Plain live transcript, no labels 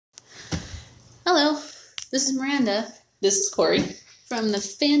Hello, this is Miranda This is Corey. from the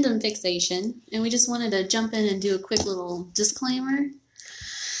Fandom Fixation, and we just wanted to jump in and do a quick little disclaimer.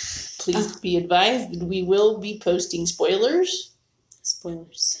 Please be advised that we will be posting spoilers.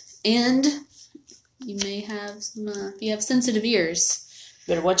 And you may have some, if you have sensitive ears.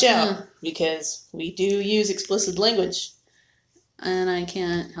 Better watch out because we do use explicit language. And I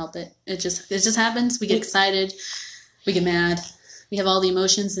can't help it. It just happens. We get excited. We get mad. We have all the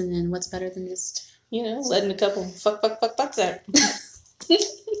emotions, and then what's better than just... letting a couple fucks out.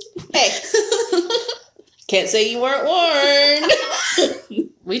 Hey. Can't say you weren't warned.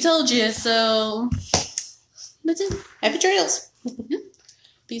 We told you, so... That's it. Happy trails.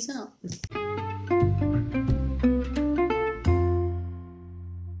 Peace out.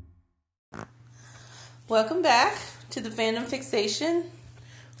 Welcome back to the Fandom Fixation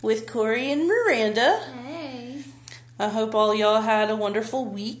with Corey and Miranda. Hey. I hope all y'all had a wonderful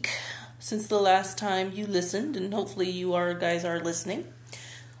week since the last time you listened, and hopefully you guys are listening.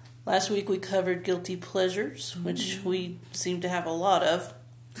 Last week we covered guilty pleasures, which we seem to have a lot of.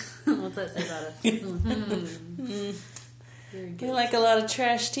 What's that say about us? We like a lot of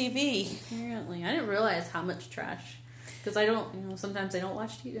trash TV. Apparently. I didn't realize how much trash. Because I don't, sometimes I don't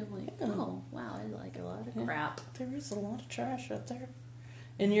watch TV. I'm like, oh, wow, I like a lot of crap. There is a lot of trash out there.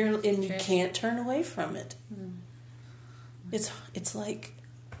 And you can't turn away from it. It's like,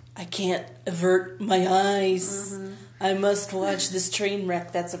 I can't avert my eyes. I must watch this train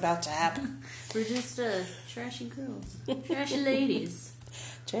wreck that's about to happen. We're just trashy girls. Trashy ladies.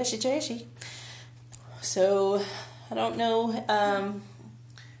 Trashy. So, I don't know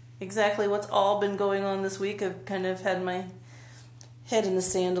exactly what's all been going on this week. I've kind of had my head in the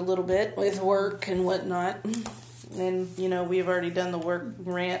sand a little bit with work and whatnot. And, we've already done the work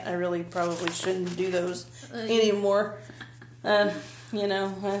rant. I really probably shouldn't do those anymore.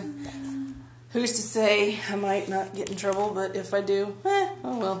 Who's to say I might not get in trouble, but if I do,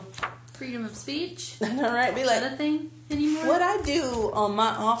 oh well. Freedom of speech? I know, right? Be Is like, that a thing anymore? what I do on my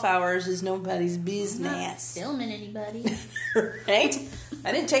off hours is nobody's I'm business. not filming anybody. Right?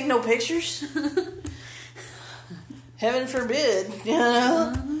 I didn't take no pictures. Heaven forbid,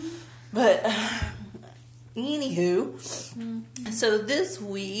 But, anywho, so this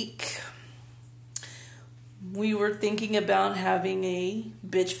week, we were thinking about having a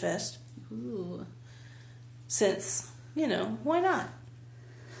bitch fest. Ooh. Since, why not?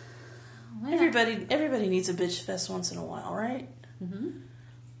 Why not? Everybody needs a bitch fest once in a while, right? Mm-hmm.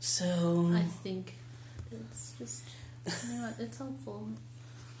 So... I think it's just, it's helpful.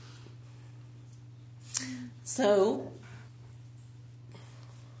 So...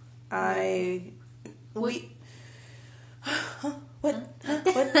 What? What?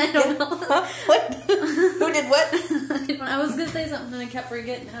 I don't know. What? Who did what? I was going to say something and I kept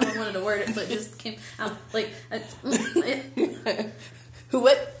forgetting how I wanted to word it, so it just came out like... Who,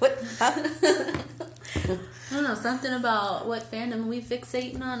 what? Huh? I don't know, something about what fandom we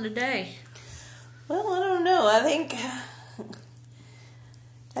fixating on today. Well, I don't know. I think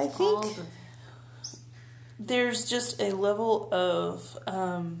there's just a level of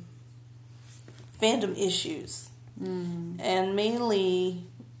fandom issues. And mainly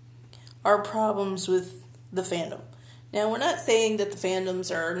our problems with the fandom. Now, we're not saying that the fandoms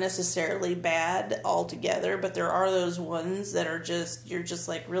are necessarily bad altogether, but there are those ones that are you're just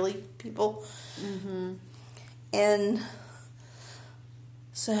like, really, people? Mm-hmm. And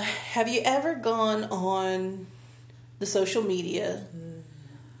so, have you ever gone on the social media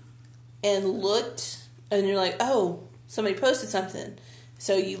and looked, and you're like, oh, somebody posted something.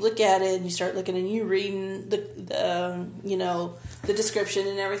 So you look at it and you start looking and you reading the description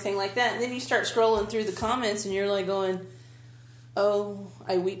and everything like that. And then you start scrolling through the comments and you're like going, oh,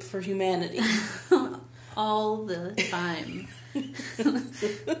 I weep for humanity. All the time.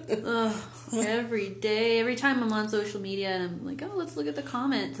 Every day, every time I'm on social media and I'm like, oh, let's look at the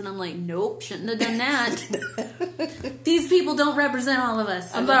comments. And I'm like, nope, shouldn't have done that. These people don't represent all of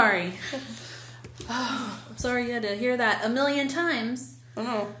us. I'm sorry. I'm sorry you had to hear that a million times.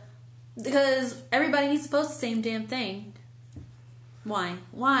 Because everybody needs to post the same damn thing. Why?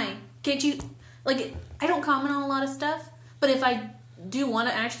 Can't you... Like, I don't comment on a lot of stuff, but if I do want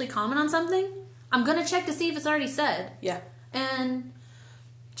to actually comment on something, I'm going to check to see if it's already said. Yeah. And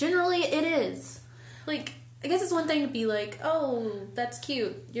generally it is. Like, I guess it's one thing to be like, oh, that's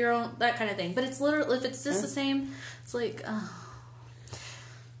cute, your own, that kind of thing. But it's literally, if it's just the same, it's like,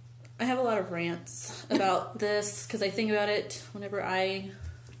 I have a lot of rants about this because I think about it whenever I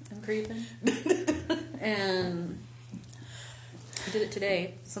am creeping. And I did it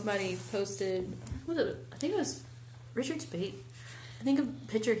today. Somebody posted, what was it? I think it was Richard Spate. I think a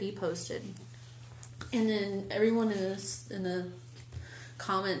picture he posted And then everyone in the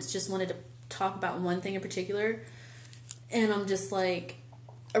comments just wanted to talk about one thing in particular. And I'm just like,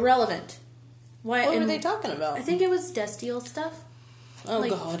 irrelevant. What were they talking about? I think it was Destiel stuff. Oh,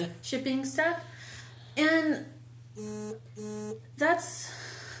 like, God. Shipping stuff. And that's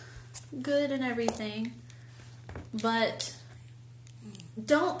good and everything. But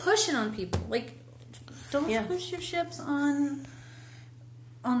don't push it on people. Like, don't push your ships on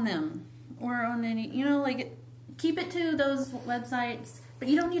them. Or on any, you know, like, keep it to those websites. But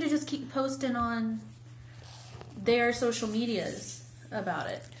you don't need to just keep posting on their social medias about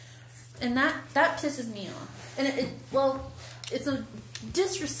it. And that pisses me off. And it's a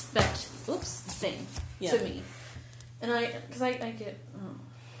disrespect, thing to me. And because I get,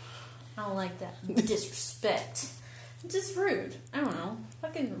 I don't like that disrespect. It's just rude. I don't know.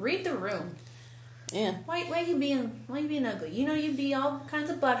 Fucking read the room. Yeah. Why you being ugly? You know, you'd be all kinds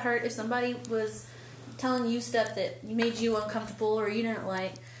of butthurt if somebody was telling you stuff that made you uncomfortable or you didn't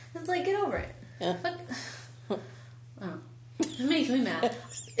like. It's like, get over it. Yeah. It makes me mad.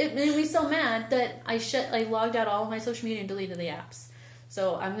 It made me so mad that I logged out all of my social media and deleted the apps.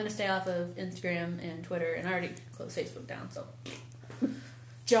 So I'm gonna stay off of Instagram and Twitter, and I already closed Facebook down. So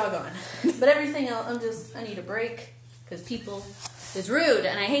jog on. But everything else, I need a break because people is rude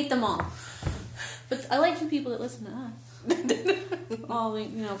and I hate them all. But I like you people that listen to us. All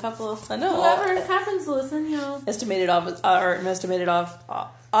a couple of whoever happens to listen, Estimated audience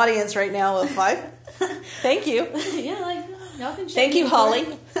right now of 5. Thank you. Yeah, y'all can. Thank you, Holly.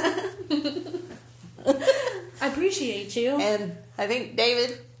 I appreciate you. And I think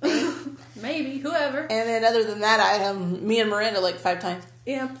David. Maybe whoever. And then other than that, me and Miranda 5 times.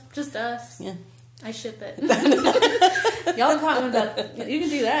 Yeah, just us. Yeah. I ship it. Y'all are talking about, you can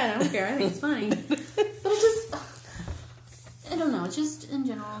do that. I don't care. I think it's funny. But it just, I don't know. Just in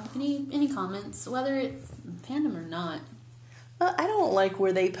general, any comments, whether it's fandom or not. Well, I don't like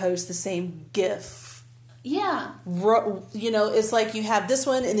where they post the same GIF. Yeah. It's like you have this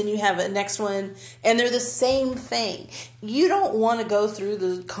one and then you have a next one and they're the same thing. You don't want to go through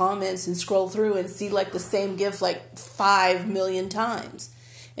the comments and scroll through and see the same GIF 5 million times.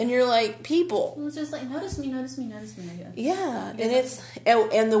 And you're like, people. It's just like, notice me, I guess. Yeah.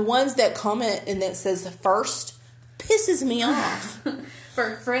 And and the ones that comment and that says first pisses me off.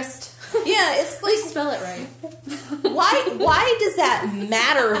 First. Yeah, it's like, spell it right. Why does that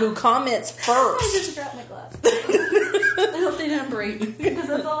matter who comments first? I just dropped my glass. I hope they didn't break because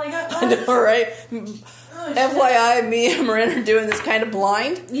that's all I got left. I know, right? FYI, me and Miranda are doing this kind of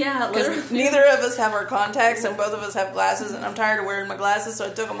blind. Yeah, because neither of us have our contacts and both of us have glasses, and I'm tired of wearing my glasses, so I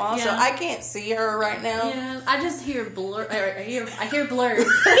took them off. Yeah. So I can't see her right now. Yeah, I just hear blur. I hear blurs.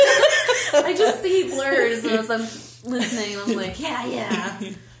 I just see blurs as I'm listening. I'm like, yeah.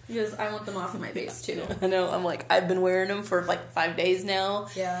 Because I want them off of my face too. I know. I'm like, I've been wearing them for 5 days now.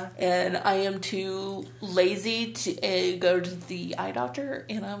 Yeah. And I am too lazy to go to the eye doctor.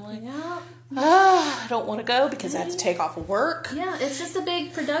 And I'm like, I don't want to go because I have to take off of work. Yeah, it's just a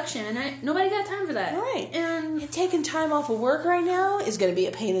big production, and nobody got time for that. Right. And taking time off of work right now is going to be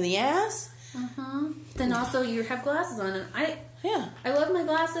a pain in the ass. Then also you have glasses on, and I love my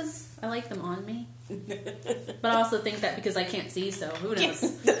glasses. I like them on me. But I also think that because I can't see, so who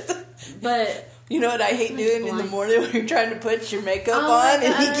knows? But you know what I hate doing in the morning when you're trying to put your makeup on and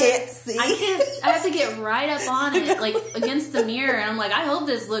you can't see? I have to get right up on it, against the mirror, and I'm like, I hope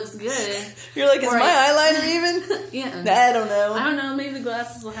this looks good. You're like, is my eyeliner even? Yeah. I don't know. I don't know. Maybe the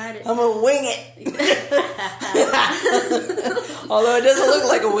glasses will hide it. I'm going to wing it. Although it doesn't look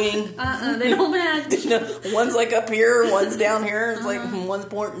like a wing. They don't match. One's up here, one's down here. It's one's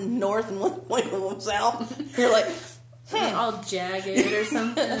pointing north and one's pointing south. You're like, all jagged or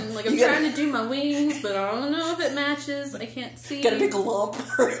something. I'm trying to do my wings, but I don't know if it matches. I can't see. Got a big lump in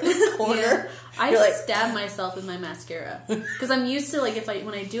the corner. Yeah. I stab myself with my mascara because I'm used to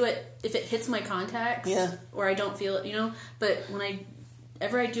when I do it, if it hits my contacts, or I don't feel it, But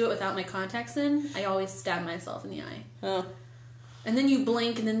whenever I do it without my contacts in, I always stab myself in the eye. Oh. And then you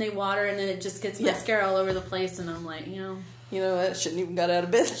blink, and then they water, and then it just gets mascara all over the place, and I'm like, You know what? Shouldn't even got out of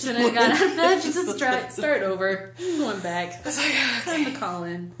bed. Shouldn't have got out of bed. Just start over. I'm going back. Time to call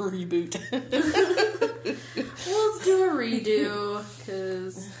in. Reboot. Well, let's do a redo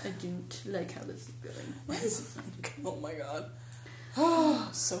because I don't like how this is going. Oh my god. Oh,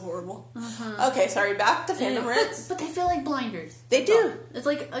 so horrible. Okay, sorry. Back to Fandom Rants. But they feel like blinders. They do. It's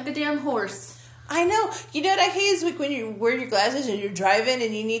like a damn horse. I know. You know what I hate is when you wear your glasses and you're driving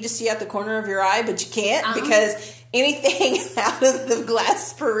and you need to see out the corner of your eye, but you can't because anything out of the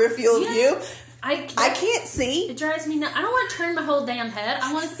glass peripheral view I can't see. It drives me nuts. I don't want to turn my whole damn head.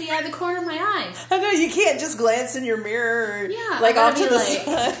 I want to see out of the corner of my eye. I know, you can't just glance in your mirror. Yeah. Like off to the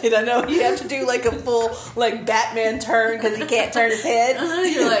side. I know, you have to do like a full like Batman turn because he can't turn his head.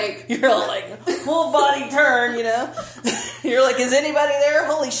 You're like full body turn, you know. You're like, is anybody there?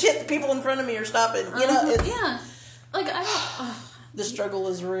 Holy shit, the people in front of me are stopping. You know, it's, yeah. Like, I don't... the struggle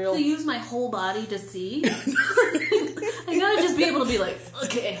is real. To use my whole body to see. I gotta just be able to be like,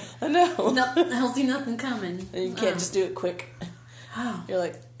 okay. I know. No, I don't see nothing coming. And you can't just do it quick. You're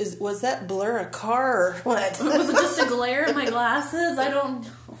like, was that blur a car or what? Was it just a glare at my glasses? I don't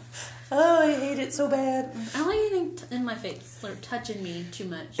know. Oh, I hate it so bad. I don't like anything in my face or touching me too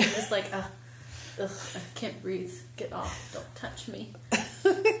much. I'm just like, ugh, I can't breathe. Get off. Don't touch me.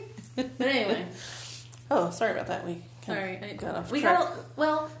 But anyway. Oh, sorry about that. Sorry, got off we track.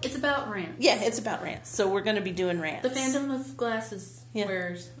 well, it's about rants. Yeah, it's about rants. So we're going to be doing rants. The fandom of glasses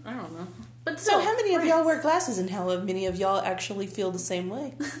wearers. I don't know. But so how many of y'all wear glasses, and how many of y'all actually feel the same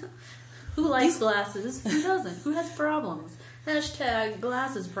way? Who likes glasses? Who doesn't? Who has problems? Hashtag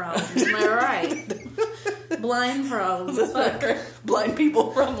glasses problems. Am I right? Blind problems. Fuck. Blind people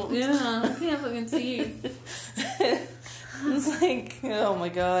problems. Yeah, I can't fucking see. It's like, oh my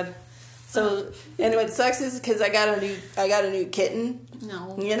god. So, and what sucks is because I got a new kitten.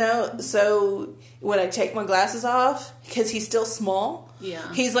 No. You know, so when I take my glasses off, because he's still small.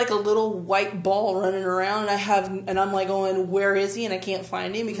 Yeah. He's like a little white ball running around, and I'm like going, where is he? And I can't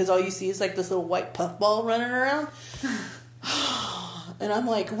find him because all you see is like this little white puff ball running around. And I'm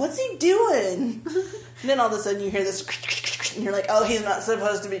like, what's he doing? And then all of a sudden you hear this, and you're like, oh, he's not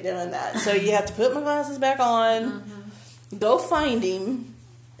supposed to be doing that. So you have to put my glasses back on, go find him.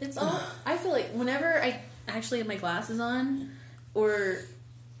 It's all, I feel like whenever I actually have my glasses on, or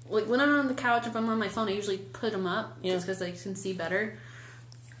like when I'm on the couch, if I'm on my phone, I usually put them up just because I can see better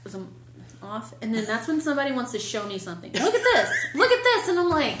because I'm off. And then that's when somebody wants to show me something. Look at this! Look at this! And I'm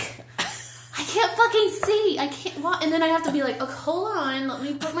like, I can't fucking see. I can't. And then I have to be like, okay, hold on, let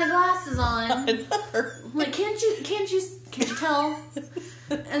me put my glasses on. I'm like, can't you tell?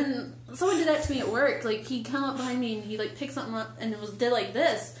 And someone did that to me at work. Like, he'd come up behind me and he like picked something up and did like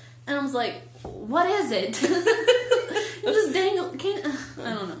this, and I was like, what is it? It just dangle.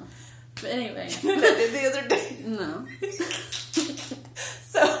 I don't know. But anyway, that did the other day. No.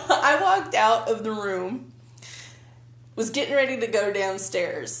 So I walked out of the room, was getting ready to go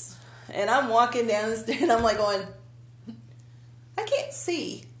downstairs, and I'm walking downstairs, and I'm like going, I can't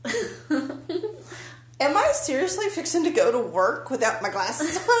see. Am I seriously fixing to go to work without my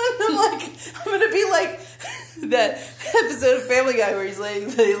glasses on? I'm like, I'm going to be like that episode of Family Guy where he's like,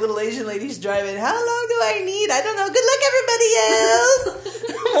 the little Asian lady's driving, how long do I need? I don't know. Good luck, everybody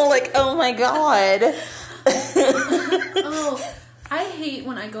else. I'm all like, oh my God. Oh, I hate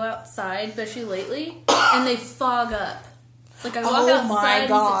when I go outside, especially lately, and they fog up. Like, I walk outside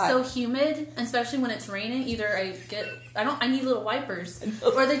and it's so humid, and especially when it's raining, either I need little wipers,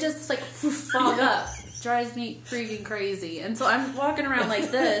 or they just like fog up. Drives me freaking crazy. And so I'm walking around like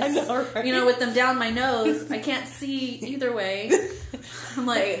this, I know, right? You know, with them down my nose. I can't see either way. I'm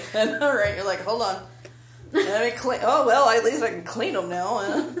like, I know, right? You're like, hold on. Let me clean. Oh, well, at least I can clean them now.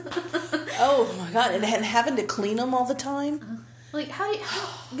 Oh my God. And having to clean them all the time? Like, how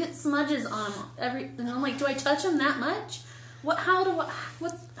get smudges on them and I'm like, do I touch them that much? How?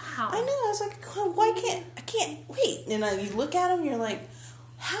 I know. I was like, I can't wait. And you look at them, you're like,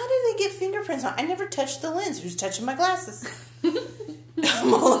 how did they get fingerprints on? I never touched the lens. Who's touching my glasses?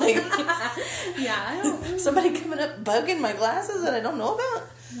 I'm all like, yeah, I don't. Somebody coming up bugging my glasses that I don't know about?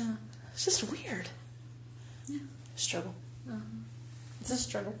 Yeah. It's just weird. Yeah. Struggle. It's a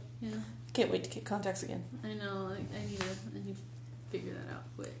struggle. Yeah. Can't wait to get contacts again. I know. I need to figure that out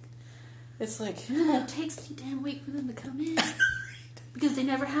quick. It's like, it takes a damn week for them to come in. Because they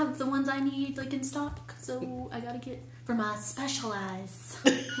never have the ones I need, like, in stock. So I gotta get for my special eyes.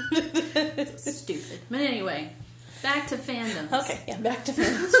 So stupid. But anyway, back to fandoms. Okay, yeah, back to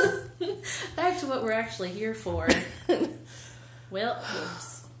fandoms. Back to what we're actually here for. Well,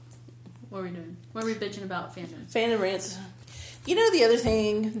 whoops. What are we doing? What are we bitching about fandoms? Fandom rants. You know the other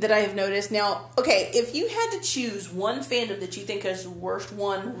thing that I have noticed now, okay, if you had to choose one fandom that you think is the worst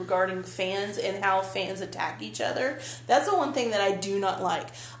one regarding fans and how fans attack each other, that's the one thing that I do not like.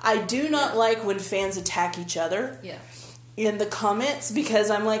 I do not like when fans attack each other. Yeah. In the comments, because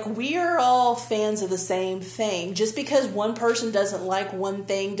I'm like, we are all fans of the same thing. Just because one person doesn't like one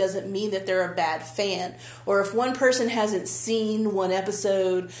thing doesn't mean that they're a bad fan. Or if one person hasn't seen one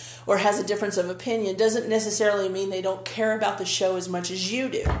episode or has a difference of opinion doesn't necessarily mean they don't care about the show as much as you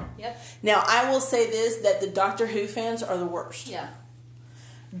do. Yep. Now, I will say this, that the Doctor Who fans are the worst. Yeah.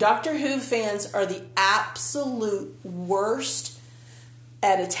 Doctor Who fans are the absolute worst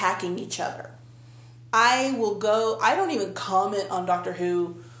at attacking each other. I don't even comment on Doctor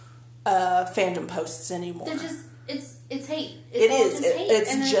Who fandom posts anymore. They're just, it's hate.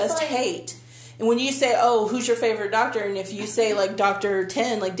 It's just hate. And when you say, "Oh, who's your favorite Doctor?" and if you say like Dr.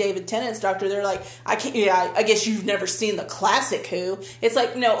 Ten, like David Tennant's Doctor, they're like, "I guess you've never seen the classic Who." It's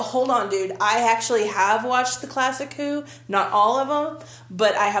like, no, hold on, dude. I actually have watched the classic Who, not all of them,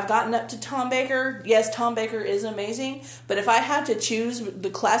 but I have gotten up to Tom Baker. Yes, Tom Baker is amazing, but if I had to choose the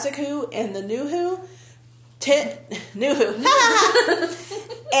classic Who and the new Who, new Who,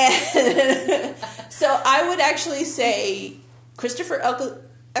 and so I would actually say Christopher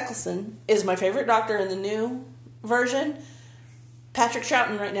Eccleston is my favorite Doctor in the new version. Patrick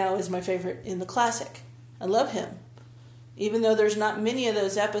Troughton right now is my favorite in the classic. I love him. Even though there's not many of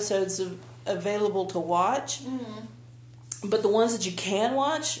those episodes available to watch. But the ones that you can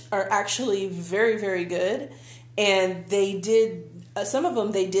watch are actually very, very good. And they did, some of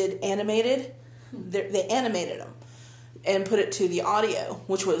them they did animated. They animated them and put it to the audio,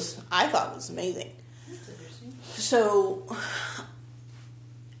 which I thought was amazing. That's interesting. So...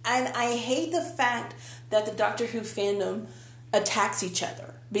 And I hate the fact that the Doctor Who fandom attacks each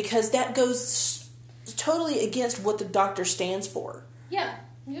other, because that goes totally against what the Doctor stands for. Yeah.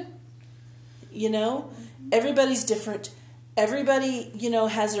 You know? Everybody's different. Everybody,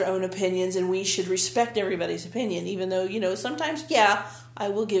 has their own opinions, and we should respect everybody's opinion, even though, sometimes, yeah, I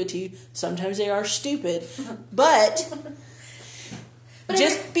will give it to you, sometimes they are stupid. But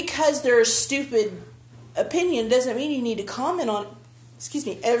just because they're a stupid opinion doesn't mean you need to comment on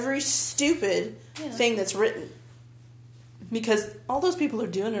every stupid thing that's written. Because all those people are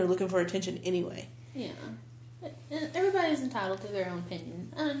doing are looking for attention anyway. Yeah. And everybody's entitled to their own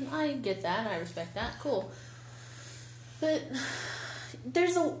opinion. And I get that. I respect that. Cool. But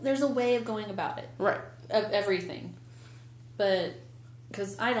there's a way of going about it. Right. Of everything. But,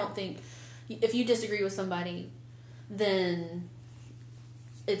 because I don't think, if you disagree with somebody, then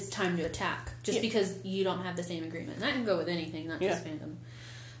it's time to attack. Just because you don't have the same agreement. And that can go with anything, not just fandom.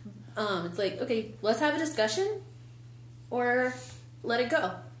 It's like, okay, let's have a discussion, or let it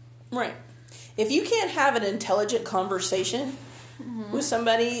go. Right. If you can't have an intelligent conversation with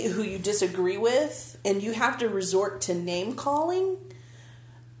somebody who you disagree with, and you have to resort to name calling,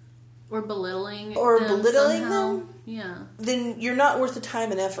 or belittling them, yeah, then you're not worth the time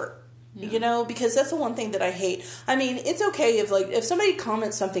and effort. Yeah. Because that's the one thing that I hate. I mean, it's okay if somebody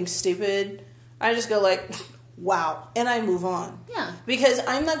comments something stupid, I just go like, wow, and I move on. Yeah. Because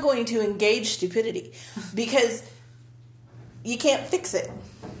I'm not going to engage stupidity. Because you can't fix it.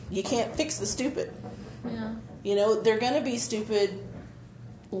 You can't fix the stupid. Yeah. They're going to be stupid.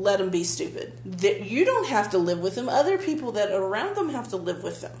 Let them be stupid. You don't have to live with them. Other people that are around them have to live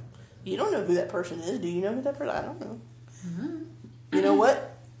with them. You don't know who that person is. Do you know who that person is? I don't know. Mm-hmm. You know what?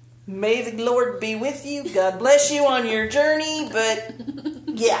 May the Lord be with you. God bless you on your journey, but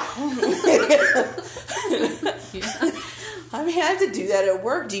yeah. I mean, I have to do that at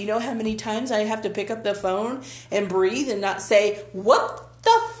work. Do you know how many times I have to pick up the phone and breathe and not say, "What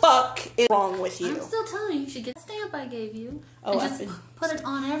the fuck is wrong with you?" I'm still telling you should get the stamp I gave you. Oh, and just put it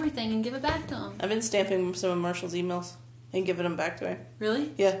on everything and give it back to him. I've been stamping some of Marshall's emails and giving them back to him.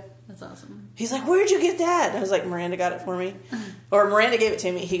 Really? Yeah. That's awesome. He's like, "Where'd you get that?" And I was like, "Miranda got it for me." Or Miranda gave it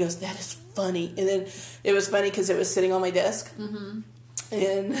to me. He goes, "That is funny." And then it was funny because it was sitting on my desk. Mm-hmm.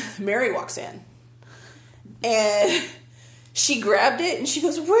 And Mary walks in. And she grabbed it and she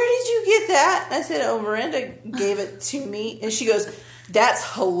goes, "Where did you get that?" And I said, "Oh, Miranda gave it to me." And she goes,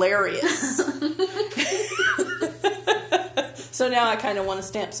 "That's hilarious." So now I kind of want to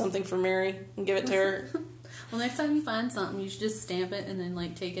stamp something for Mary and give it to her. Well, next time you find something, you should just stamp it and then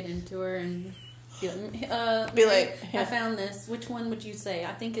take it into her and be like, yeah. "I found this. Which one would you say?"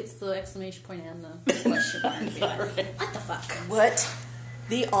 I think it's the exclamation point and the question mark. Be like, right. What the fuck? What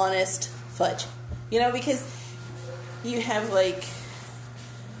the honest fudge? Because you have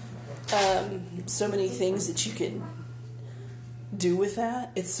so many things that you can do with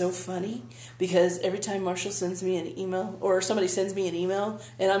that. It's so funny because every time Marshall sends me an email or somebody sends me an email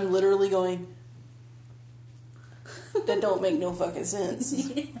and I'm literally going, that don't make no fucking sense.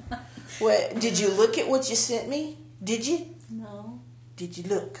 Yeah. What, did you look at what you sent me? Did you? No. Did you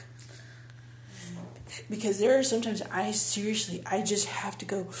look? Because there are sometimes I just have to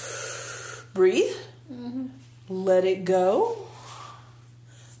go breathe, let it go.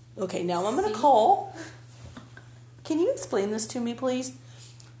 Okay, now I'm going to call. Can you explain this to me, please?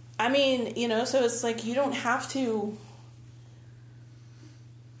 I mean, so it's like you don't have to.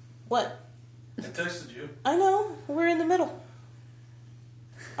 What? I texted you. I know. We're in the middle.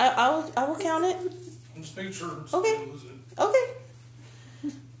 I will count it. I'm just making sure. Okay. Okay.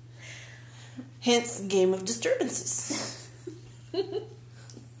 Hence, game of disturbances.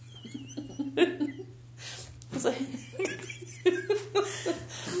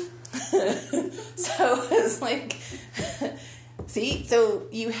 So it's like, see, so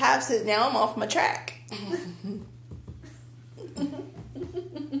you have to, now I'm off my track. I'm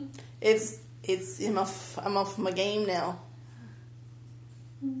off my game now.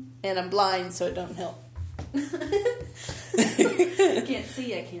 And I'm blind, so it don't help. I can't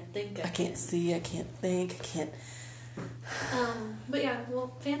see, I can't think. I can't see, I can't think, I can't. But yeah,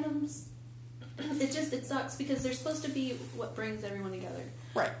 well, fandoms, it sucks because they're supposed to be what brings everyone together.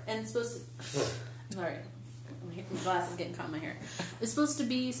 Right. And it's supposed to, sorry, my glass is getting caught in my hair. It's supposed to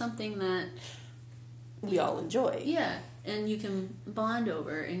be something that we all enjoy. Yeah, and you can bond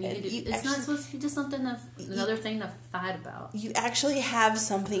over, and it's not supposed to be just something another thing to fight about. You actually have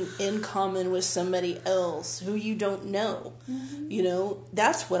something in common with somebody else who you don't know. Mm-hmm. You know,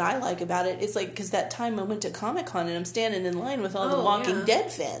 that's what I like about it. It's like, because that time I went to Comic-Con and I'm standing in line with all the Walking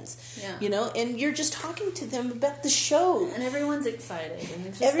Dead fans. Yeah. You know, and you're just talking to them about the show. And everyone's excited, and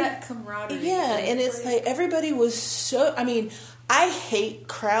it's just that camaraderie. Yeah, and it's like everybody was so, I mean, I hate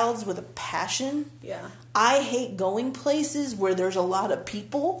crowds with a passion. Yeah. I hate going places where there's a lot of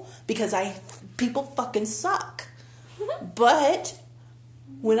people because people fucking suck. But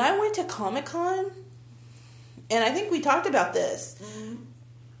when I went to Comic-Con, and I think we talked about this,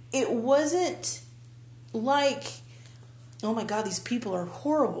 it wasn't like, oh my God, these people are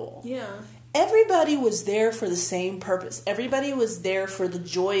horrible. Yeah. Everybody was there for the same purpose. Everybody was there for the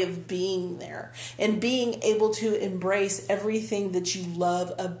joy of being there and being able to embrace everything that you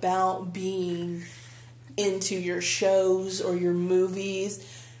love about being into your shows or your movies.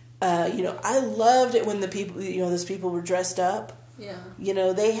 You know, I loved it when the people, you know, those people were dressed up. Yeah. You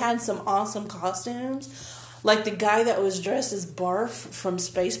know, they had some awesome costumes. Like the guy that was dressed as Barf from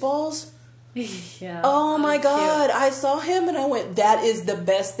Spaceballs. Yeah. Oh my God. Cute. I saw him and I went, that is the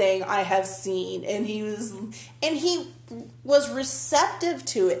best thing I have seen. And he was receptive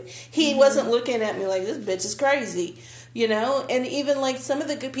to it. He wasn't looking at me like, this bitch is crazy. You know? And even like some of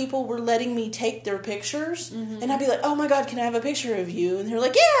the good people were letting me take their pictures. Mm-hmm. And I'd be like, oh my God, can I have a picture of you? And they're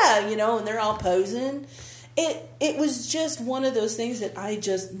like, yeah, you know, and they're all posing. It was just one of those things that I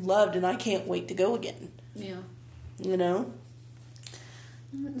just loved and I can't wait to go again. Yeah. You know?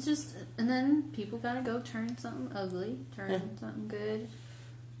 It's just, and then people gotta go turn something ugly, something good.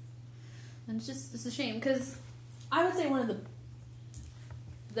 And it's a shame, because I would say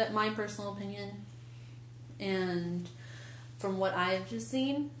my personal opinion, and from what I've just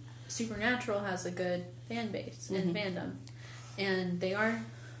seen, Supernatural has a good fan base and fandom. And they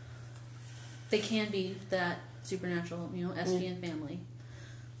can be that Supernatural, you know, SPN family.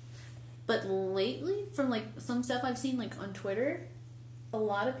 But lately, from like some stuff I've seen like on Twitter, a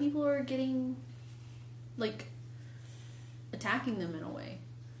lot of people are getting, like, attacking them in a way.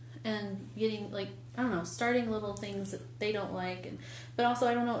 And getting, like, I don't know, starting little things that they don't like. But also,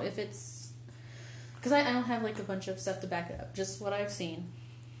 I don't know if it's... Because I don't have, like, a bunch of stuff to back it up. Just what I've seen.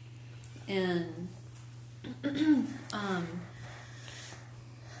 And... I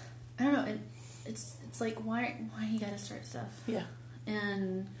don't know. It's like, why you gotta start stuff? Yeah.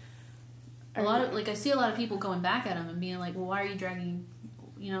 And... I see a lot of people going back at him and being like, well, why are you dragging,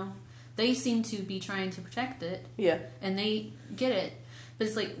 you know? They seem to be trying to protect it. Yeah. And they get it. But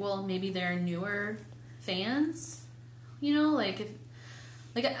it's like, well, maybe they're newer fans, you know? Like,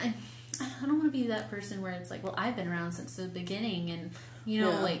 I don't want to be that person where it's like, well, I've been around since the beginning and, you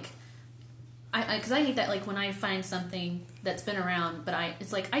know, like, because I hate that, like, when I find something that's been around, but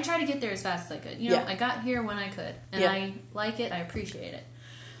it's like, I try to get there as fast as I could. You know, I got here when I could. And I like it, I appreciate it.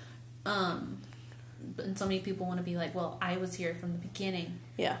 And so many people want to be like, well, I was here from the beginning.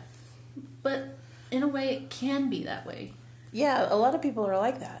 Yeah. But in a way, it can be that way. Yeah, a lot of people are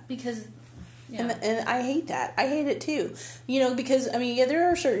like that. Because, and I hate that. I hate it too. You know, because, I mean,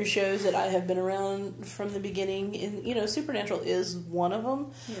 there are certain shows that I have been around from the beginning, and, you know, Supernatural is one of them.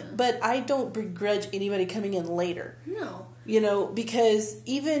 Yeah. But I don't begrudge anybody coming in later. No. You know, because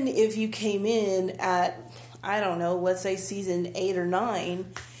even if you came in at, I don't know, let's say season 8 or 9...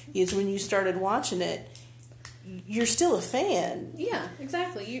 is when you started watching it, you're still a fan. Yeah,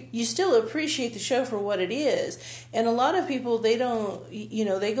 exactly. You still appreciate the show for what it is. And a lot of people, they don't, you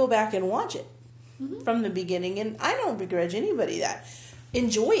know, they go back and watch it from the beginning. And I don't begrudge anybody that.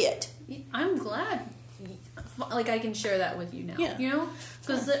 Enjoy it. I'm glad, like, I can share that with you now. Yeah. You know?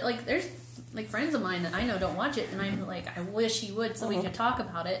 Because, like, there's, like, friends of mine that I know don't watch it. And I'm like, I wish you would so we could talk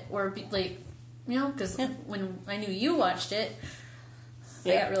about it. Or, like, you know, because when I knew you watched it...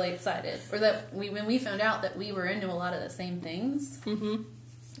 I got really excited. Or that when we found out that we were into a lot of the same things,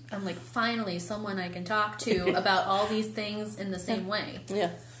 I'm like, finally, someone I can talk to about all these things in the same way.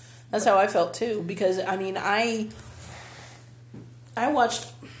 Yeah. That's how I felt, too. Because, I mean, I watched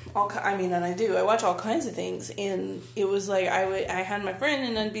I watch all kinds of things, and it was like I had my friend,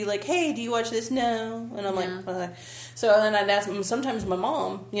 and I'd be like, "Hey, do you watch this?" No, and I'm like, so then I'd ask sometimes my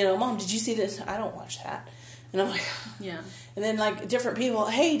mom, "Mom, did you see this?" I don't watch that, and I'm like, yeah. And then like different people,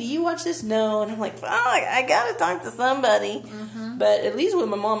 "Hey, do you watch this?" No, and I'm like, I gotta talk to somebody. But at least with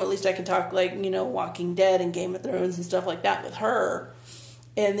my mom, at least I can talk like Walking Dead and Game of Thrones and stuff like that with her,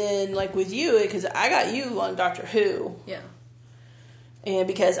 and then like with you, because I got you on Doctor Who. Yeah. And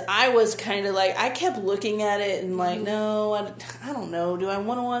because I was kind of like, I kept looking at it and like, no, I don't know. Do I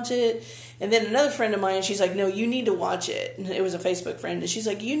want to watch it? And then another friend of mine, she's like, no, you need to watch it. And it was a Facebook friend. And she's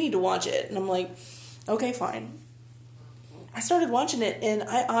like, you need to watch it. And I'm like, okay, fine. I started watching it and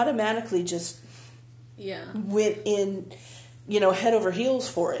I automatically just went in, head over heels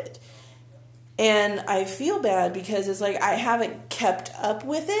for it. And I feel bad because it's like I haven't kept up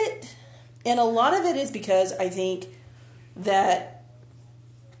with it. And a lot of it is because I think that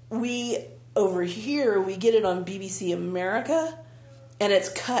we over here, we get it on BBC America, and it's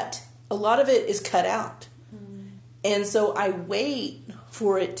cut. A lot of it is cut out. And so I wait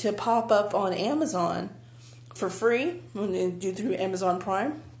for it to pop up on Amazon for free, when they do through Amazon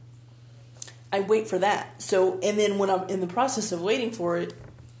Prime. I wait for that. So, and then when I'm in the process of waiting for it,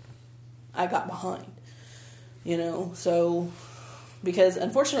 I got behind. So, because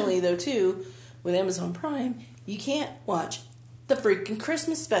unfortunately, though, too, with Amazon Prime, you can't watch the freaking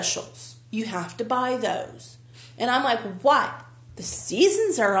Christmas specials. You have to buy those. And I'm like, what? The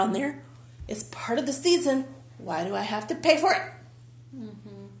seasons are on there. It's part of the season. Why do I have to pay for it?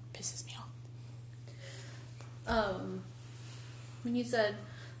 Pisses me off. When you said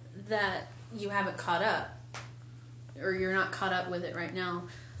that you haven't caught up, or you're not caught up with it right now,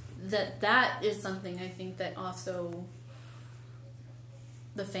 that is something I think that also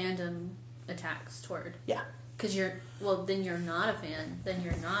the fandom attacks toward. Yeah. Because then you're not a fan. Then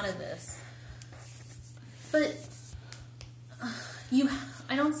you're not a this. But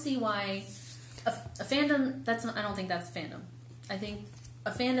I don't see why a fandom. I don't think that's a fandom. I think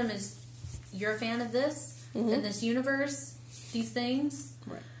a fandom is you're a fan of this in this universe, these things,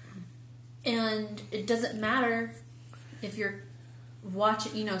 right? And it doesn't matter if you're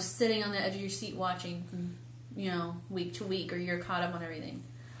watching, sitting on the edge of your seat watching, week to week, or you're caught up on everything.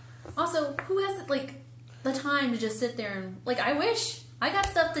 Also, who has the time to just sit there and I wish I got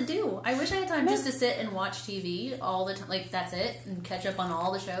stuff to do. I wish I had time just to sit and watch TV all the time. That's it, and catch up on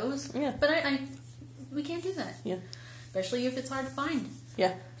all the shows. Yeah. But we can't do that. Yeah. Especially if it's hard to find.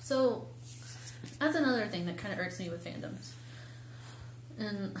 Yeah. So that's another thing that kind of irks me with fandoms.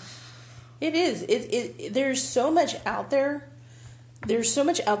 And it is. There's so much out there. There's so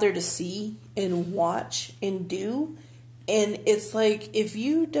much out there to see and watch and do, and it's like if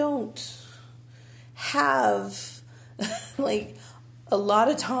you don't have a lot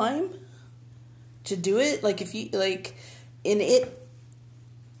of time to do it, if you and it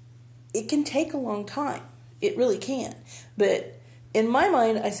can take a long time. It really can. But in my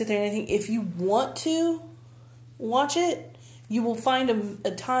mind, I sit there and I think if you want to watch it, you will find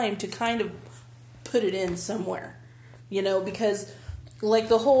a time to kind of put it in somewhere, because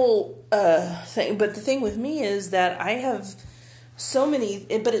the whole thing. But the thing with me is that I have so many,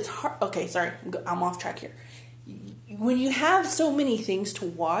 but it's hard. Okay, sorry, I'm off track here. When you have so many things to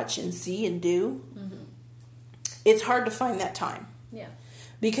watch and see and do, it's hard to find that time. Yeah.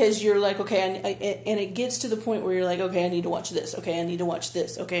 Because you're like, okay, and it gets to the point where you're like, okay, I need to watch this. Okay, I need to watch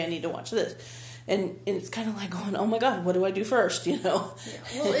this. Okay, I need to watch this. And it's kind of like going, oh my God, what do I do first, Yeah. Well,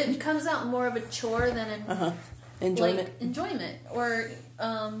 it comes out more of a chore than an enjoyment or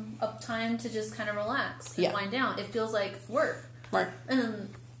a time to just kind of relax and wind down. It feels like work. Right.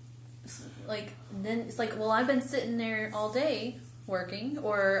 And then it's like, well, I've been sitting there all day working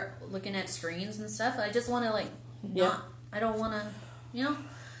or looking at screens and stuff. I just want to I don't want to,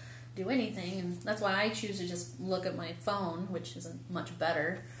 do anything. And that's why I choose to just look at my phone, which isn't much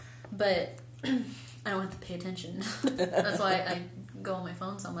better. But I don't have to pay attention. That's why I go on my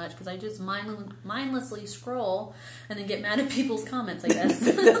phone so much, because I just mindlessly scroll and then get mad at people's comments, I guess.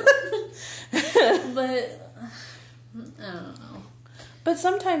 But I don't know. But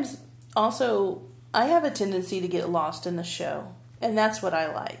sometimes also I have a tendency to get lost in the show, and that's what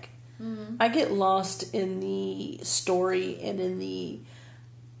I like. Mm-hmm. I get lost in the story and in the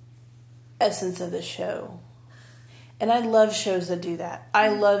essence of the show. And I love shows that do that. I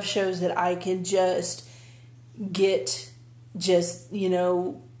love shows that I can just get just,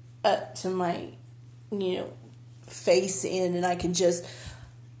 up to my, face in, and I can just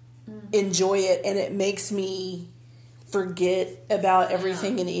enjoy it, and it makes me forget about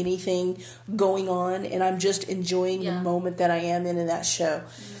everything and anything going on, and I'm just enjoying the moment that I am in that show.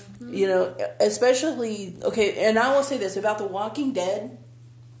 Especially, okay, and I will say this about The Walking Dead.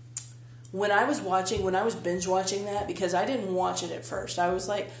 When I was binge watching that, because I didn't watch it at first, I was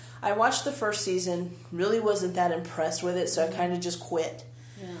like, I watched the first season, really wasn't that impressed with it, so I kind of just quit.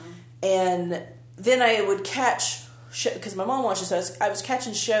 Yeah. And then I would catch, because my mom watches, so I was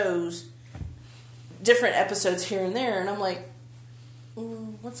catching shows, different episodes here and there, and I'm like,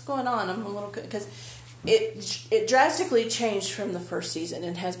 what's going on? I'm a little, because it drastically changed from the first season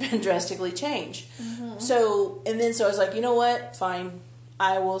and has been drastically changed. Mm-hmm. So I was like, you know what? Fine.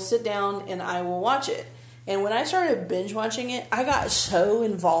 I will sit down and I will watch it. And when I started binge watching it, I got so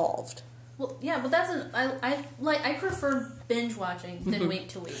involved. Well, yeah, but I prefer binge watching than week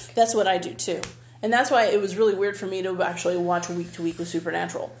to week. That's what I do too. And that's why it was really weird for me to actually watch week to week with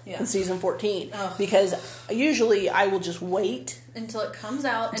Supernatural in season 14. Oh. Because usually I will just wait until it comes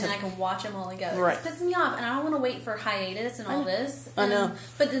out, and then I can watch them all together. Right. It pisses me off, and I don't want to wait for hiatus and all this. I know.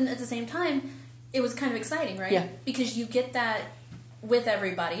 But then at the same time, it was kind of exciting, right? Yeah. Because you get that with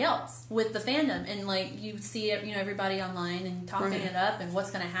everybody else, with the fandom, and like you see everybody online and talking it up and what's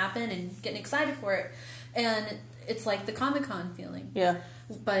going to happen and getting excited for it, and it's like the Comic-Con feeling. Yeah.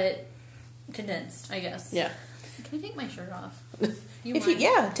 But condensed, I guess. Yeah. Can I take my shirt off?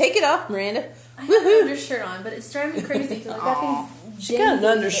 Take it off, Miranda. I have an undershirt on, but it's driving me crazy because I got these. She got an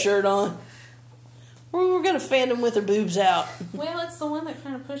undershirt on. We're gonna fan them with her boobs out. Well, it's the one that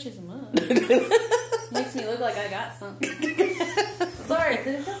kind of pushes them up. Makes me look like I got something. Sorry,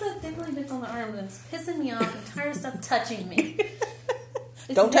 there's the tickly bits on the arm and it's pissing me off. I'm tired of stuff touching me.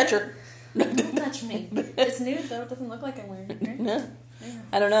 Don't touch her. Don't touch me. It's nude though. It doesn't look like I'm wearing it, right? No. Yeah.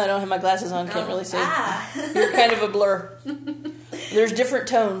 I don't know. I don't have my glasses on. Can't really see. You're kind of a blur. There's different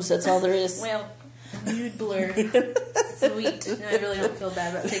tones. That's all there is. Well, nude blur. Sweet. No, I really don't feel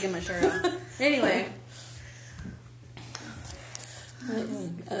bad about taking my shirt off. Anyway.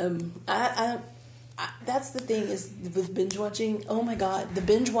 That's the thing is with binge watching. Oh my God, the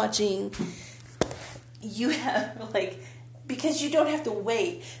binge watching. You have because you don't have to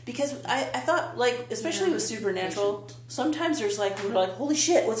wait. Because I thought especially with Supernatural, sometimes there's we're like, holy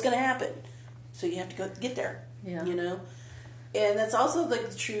shit, what's gonna happen? So you have to go get there. Yeah. And that's also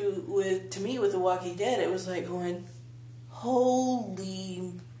true with The Walking Dead. It was going,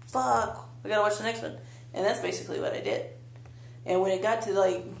 holy fuck, I gotta watch the next one. And that's basically what I did. And when it got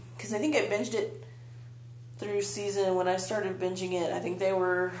to because I think I binged it through season, when I started binging it, I think they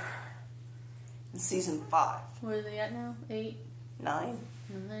were in season 5. Where are they at now? 8? 9.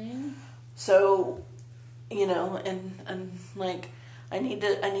 9? So, and I need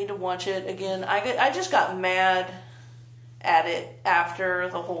to watch it again. I just got mad at it after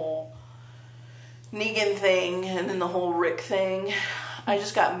the whole Negan thing and then the whole Rick thing. I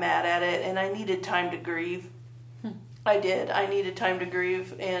just got mad at it, and I needed time to grieve. I did. I needed time to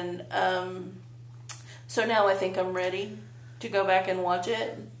grieve, and so now I think I'm ready to go back and watch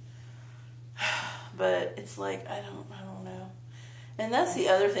it. But it's I don't know. And that's the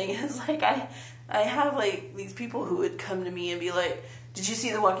other thing is I have these people who would come to me and be like, "Did you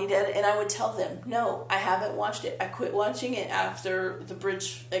see The Walking Dead?" And I would tell them, "No, I haven't watched it. I quit watching it after the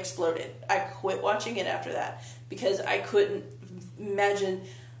bridge exploded. I quit watching it after that because I couldn't imagine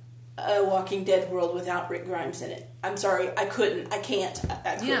a Walking Dead world without Rick Grimes in it. I'm sorry, I couldn't. I can't.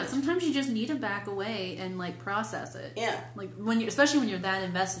 I couldn't." Yeah, sometimes you just need to back away and process it. Yeah, especially when you're that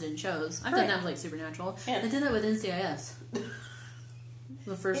invested in shows. I've done that with Supernatural. Yeah. I did that with NCIS.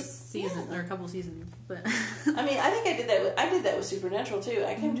 The first season or a couple seasons, but I mean, I think I did that with Supernatural too.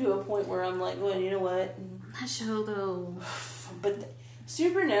 I came to a point where I'm well, you know what? That show though, but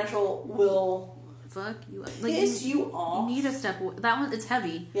Supernatural will fuck you. Piss you off. You need to step away. That one, it's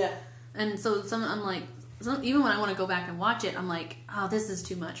heavy. Yeah. And so even when I want to go back and watch it, I'm like, oh, this is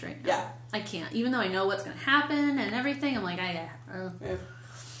too much right now. Yeah. I can't. Even though I know what's going to happen and everything, I'm like, I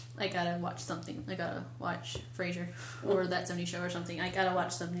gotta watch something. I gotta watch Frasier or That 70 Show or something. I gotta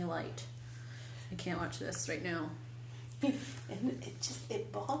watch something light. I can't watch this right now. And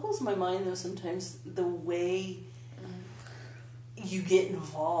it boggles my mind though sometimes the way you get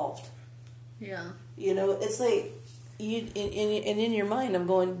involved. Yeah. It's you in your mind I'm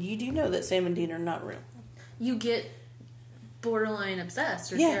going, you do know that Sam and Dean are not real. You get borderline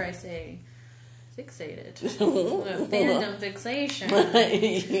obsessed, or dare I say fixated. Fandom fixation.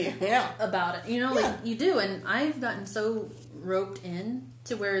 Yeah. About it. You do, and I've gotten so roped in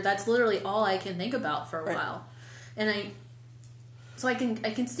to where that's literally all I can think about for a while. And So I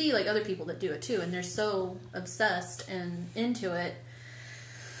can see like other people that do it too, and they're so obsessed and into it.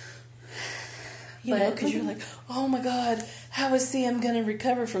 You know, because you're like, oh my God, how is Sam going to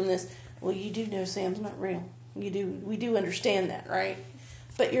recover from this? Well, you do know Sam's not real. We do understand that, right?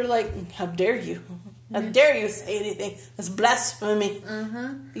 But you're like, how dare you? How dare you say anything? That's blasphemy.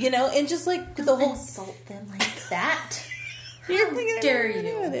 You know, and just like the whole insult them like that. How dare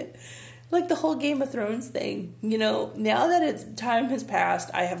you? Like the whole Game of Thrones thing. You know, now that time has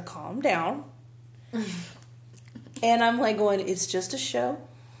passed, I have calmed down. And I'm like going, it's just a show.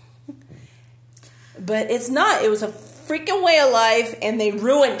 But it's not. It was a freaking way of life, and they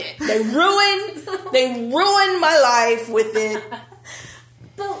ruined it. They ruined my life with it.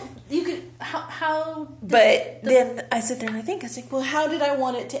 But you could how. Then I sit there and I think, well, how did I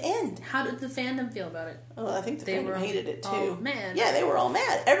want it to end? How did the fandom feel about it? Oh, I think the fandom hated it too. Oh, man. Yeah, they were all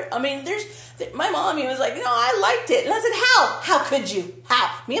mad. My mom, he was like, no, I liked it. And I said, how? How could you?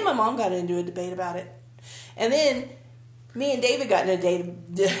 How? Me and my mom got into a debate about it. And then me and David got in a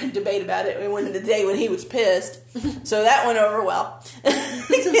debate about it the day when he was pissed. So that went over well.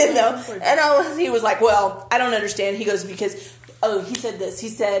 You know? And he was like, well, I don't understand. He goes, because, he said this. He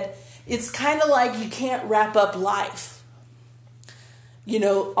said, it's kind of like you can't wrap up life, you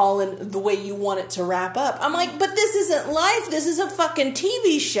know, all in the way you want it to wrap up. I'm like, but this isn't life. This is a fucking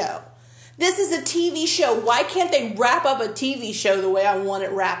TV show. This is a TV show. Why can't they wrap up a TV show the way I want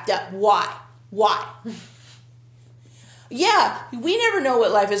it wrapped up? Why? Yeah, we never know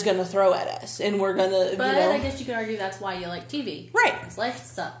what life is going to throw at us, and we're going to, But I guess you could argue that's why you like TV. Right. Because life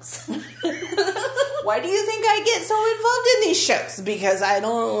sucks. Why do you think I get so involved in these shows? Because I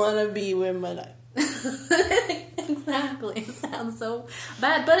don't want to be with my life. Exactly. It sounds so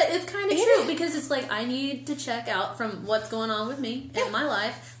bad, but it's kind of true, because it's like I need to check out from what's going on with me in my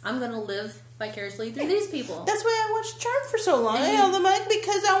life. I'm going to live vicariously through these people. That's why I watched Charmed for so long. I held the mic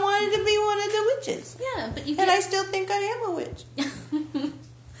because I wanted to be one of the witches. Yeah, but I still think I am a witch.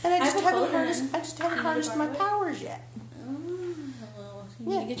 And I just haven't harnessed my powers yet. Oh, you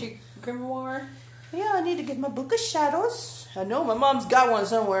need to get your grimoire. Yeah, I need to get my book of shadows. I know my mom's got one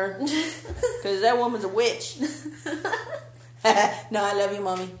somewhere. Because that woman's a witch. No, I love you,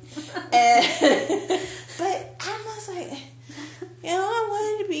 Mommy. But I was like, you know, I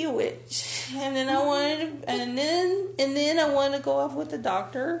wanted to be a witch. And then I wanted to, and then I wanted to go off with the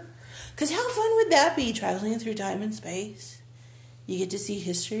doctor. Because how fun would that be, traveling through time and space? You get to see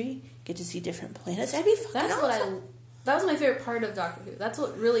history, get to see different planets. That'd be fucking awesome. That was my favorite part of Doctor Who. That's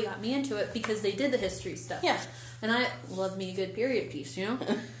what really got me into it, because they did the history stuff. Yeah. And I love me a good period piece, you know?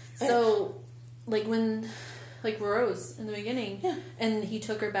 So, like when, like Rose in the beginning, and he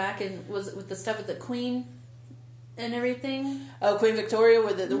took her back and was with the stuff with the Queen and everything. Oh, Queen Victoria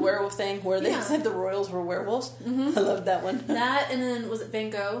with the werewolf thing, where they said the royals were werewolves. Mm-hmm. I loved that one. That, and then was it Van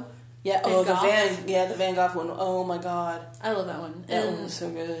Gogh? Yeah, the Van Gogh one. Oh my God. I love that one. That one was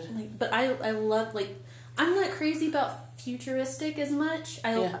so good. Like, but I love, like, I'm not crazy about futuristic as much.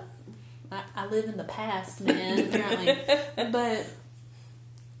 I live in the past, man, apparently. But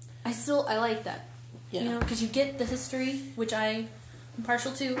I like that. Yeah. You know, because you get the history, which I'm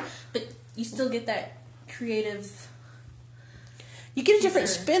partial to, but you still get that creative. You get a different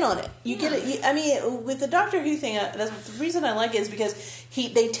spin on it. You get it. I mean, with the Doctor Who thing, that's the reason I like it is because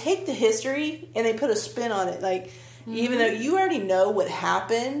they take the history and they put a spin on it. Like, even though you already know what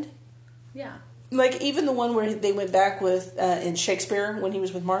happened. Yeah. Like, even the one where they went back with in Shakespeare when he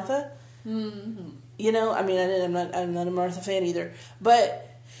was with Martha. Mm-hmm. You know, I mean, I'm not a Martha fan either,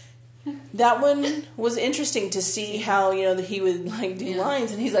 but that one was interesting to see how, you know, that he would like do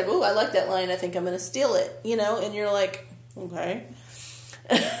lines, and he's like, "Oh, I like that line. I think I'm going to steal it." You know, and you're like, okay.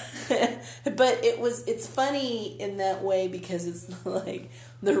 But it's funny in that way because it's like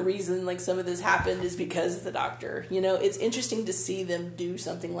the reason like some of this happened is because of the Doctor. You know, it's interesting to see them do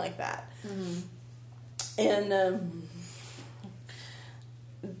something like that. Mm-hmm. And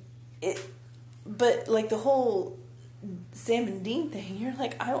but like the whole Sam and Dean thing, you're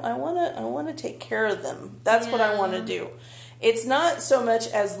like, I wanna take care of them. That's what I want to do. It's not so much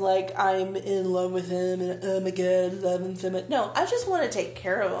as like I'm in love with him and oh my God, love him so much. No, I just want to take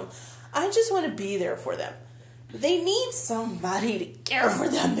care of them. I just want to be there for them. They need somebody to care for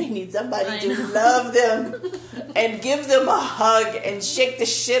them. They need somebody to love them and give them a hug and shake the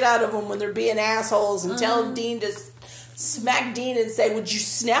shit out of them when they're being assholes and tell Dean to smack Dean and say, "Would you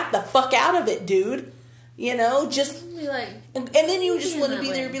snap the fuck out of it, dude?" You know, just be like, and then you just want to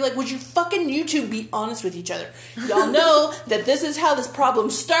be there and be like, "Would you fucking you two be honest with each other? Y'all know that this is how this problem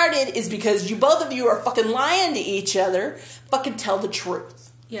started is because you both of you are fucking lying to each other. Fucking tell the truth."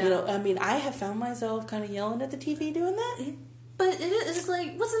 Yeah. You know, I mean, I have found myself kind of yelling at the TV doing that. But it's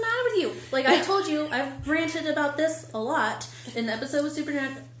like, what's the matter with you? Like, I told you, I've ranted about this a lot in the episode with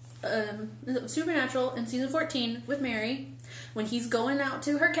Supernatural in season 14 with Mary, when he's going out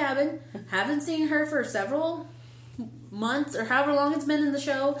to her cabin, haven't seen her for several months, or however long it's been in the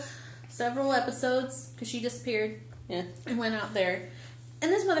show, several episodes, because she disappeared and went out there.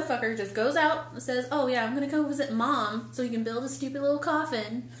 And this motherfucker just goes out and says, oh yeah, I'm going to go visit Mom so he can build a stupid little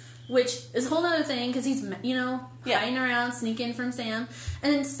coffin. Which is a whole other thing, because he's, hiding around, sneaking from Sam.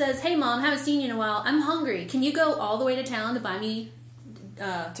 And then says, hey, Mom, haven't seen you in a while. I'm hungry. Can you go all the way to town to buy me...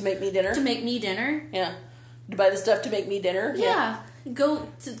 to make me dinner? To make me dinner. Yeah. To buy the stuff to make me dinner? Yeah. Go,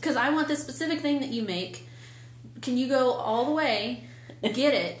 because I want this specific thing that you make. Can you go all the way,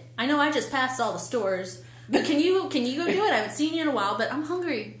 get it? I know I just passed all the stores. But can you go do it? I haven't seen you in a while, but I'm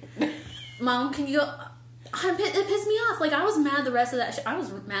hungry. Mom, can you go... It pissed me off. Like, I was mad the rest of that I was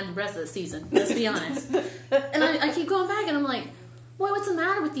mad the rest of the season, let's be honest. And I keep going back and I'm like, boy, what's the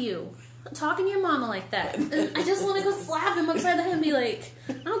matter with you? Talking to your mama like that. And I just want to go slap him upside the head and be like,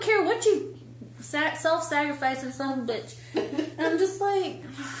 I don't care what you self-sacrificing son of a bitch. And I'm just like,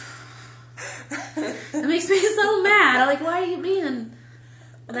 it makes me so mad. I'm like, why are you being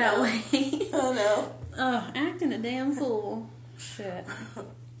that way? Oh, no. Oh, acting a damn fool. Shit.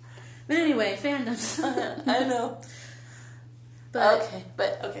 But anyway, fandoms. I know. But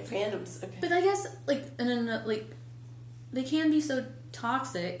okay, fandoms. Okay. But I guess they can be so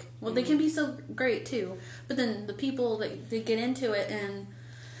toxic. Well, they can be so great too. But then the people that they get into it and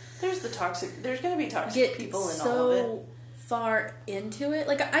there's going to be toxic people in all of it. So far into it.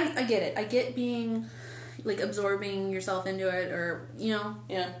 Like I get it. I get being like absorbing yourself into it, or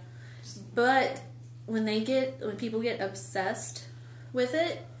Yeah. But when people get obsessed with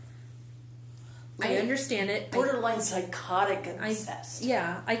it, I understand it. Borderline psychotic and obsessed.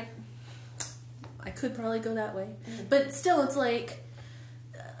 I could probably go that way. But still, it's like,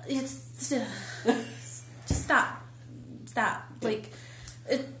 just stop. Like,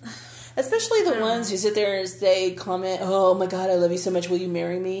 especially the ones who sit there and say, comment, oh my God, I love you so much, will you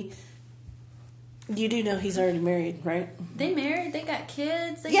marry me? You do know he's already married, right? They married, they got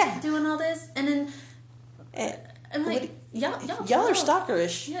kids, they doing all this, and then, I'm like, y'all are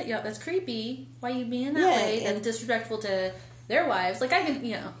stalkerish. Yeah, that's creepy. Why you being that way? That's disrespectful to their wives. Like, I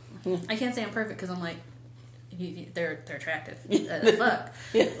can, I can't say I'm perfect because I'm like, they're attractive as fuck.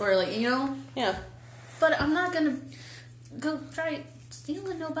 Yeah. Or like, Yeah. But I'm not gonna go try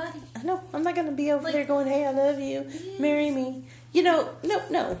stealing nobody. I know. I'm not gonna be over there going, hey, I love you, marry me. No.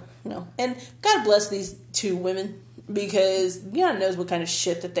 And God bless these two women, because God knows what kind of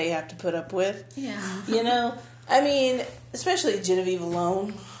shit that they have to put up with. Yeah. I mean, especially Genevieve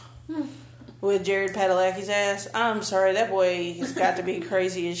alone with Jared Padalecki's ass. I'm sorry, that boy has got to be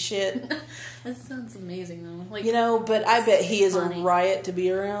crazy as shit. That sounds amazing, though. Like, but I bet he is funny. A riot to be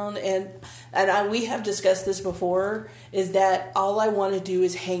around. And we have discussed this before, is that all I want to do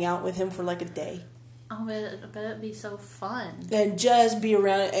is hang out with him for like a day. Oh, I bet it'd be so fun. And just be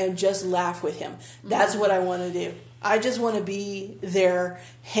around and just laugh with him. That's what I want to do. I just want to be there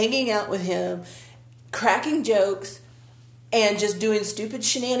hanging out with him, cracking jokes, and just doing stupid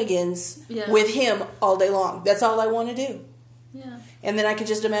shenanigans with him all day long. That's all I want to do. Yeah. And then I could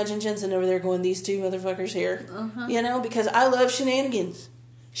just imagine Jensen over there going, these two motherfuckers here. Because I love shenanigans.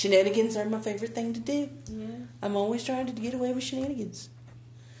 Shenanigans are my favorite thing to do. Yeah. I'm always trying to get away with shenanigans.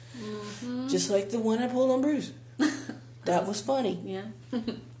 Just like the one I pulled on Bruce. That was funny. Yeah.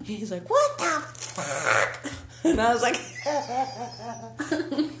 He's like, what the fuck? And I was like,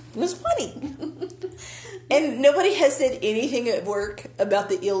 it was funny. And nobody has said anything at work about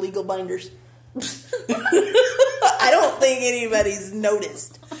the illegal binders. I don't think anybody's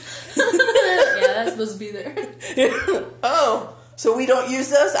noticed. Yeah, that's supposed to be there. Oh, so we don't use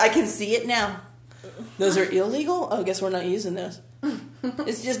those? I can see it now. Those are illegal? Oh, I guess we're not using those.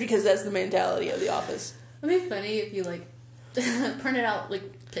 It's just because that's the mentality of the office. It'd be funny if you printed out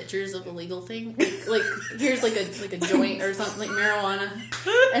pictures of illegal thing. Like here's a joint or something, like marijuana,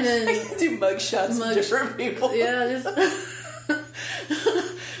 and then do mugshots of different people. Yeah,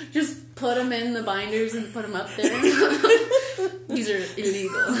 just put them in the binders and put them up there. These are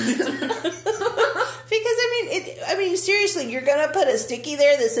illegal. Because I mean, seriously, you're gonna put a sticky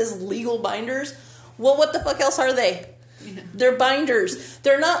there that says legal binders? Well, what the fuck else are they? Yeah. They're binders.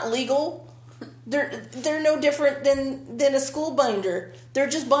 They're not legal. They're no different than a school binder. They're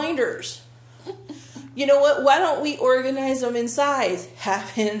just binders. You know what? Why don't we organize them in size?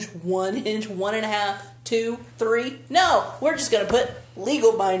 1/2 inch, 1 inch, 1.5, 2, 3. No, we're just gonna put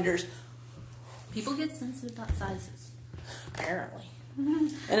legal binders. People get sensitive about sizes. Apparently.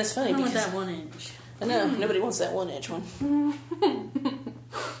 And it's funny I because want that 1 inch. I know, nobody wants that 1-inch one.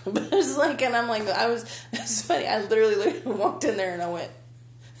 But it's like, and I'm like, it's funny, I literally walked in there and I went,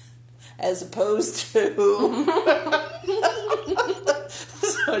 as opposed to...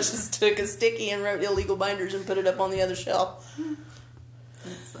 So I just took a sticky and wrote illegal binders and put it up on the other shelf.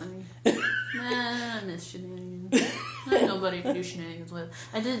 That's funny. Nah, I miss shenanigans. I have nobody to do shenanigans with.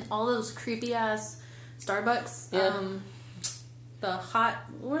 I did all those creepy ass Starbucks. Yeah. The hot,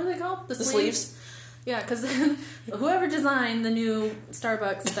 what are they called? The sleeves. Yeah, because whoever designed the new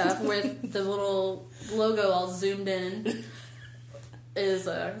Starbucks stuff with the little logo all zoomed in is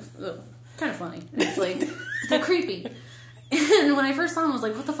kind of funny. It's like, they're creepy. And when I first saw them, I was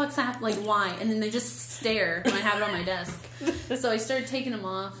like, what the fuck's happening? Like, why? And then they just stare when I have it on my desk. So I started taking them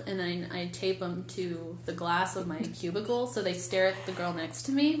off, and I tape them to the glass of my cubicle, so they stare at the girl next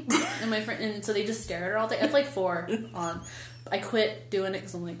to me. And my friend, and so they just stare at her all day. I have like 4 on. I quit doing it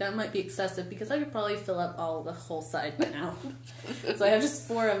because I'm like, that might be excessive, because I could probably fill up the whole side now. So I have just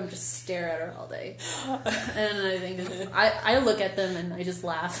 4 of them just stare at her all day. And I think, I look at them and I just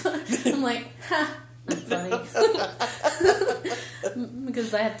laugh. I'm like, ha. I'm funny.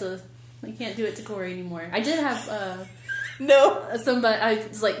 Because I can't do it to Corey anymore. I did have, somebody, I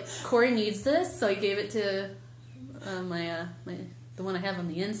was like, Corey needs this, so I gave it to, the one I have on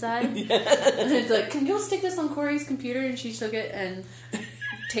the inside. And it's like, can you go stick this on Corey's computer? And she took it and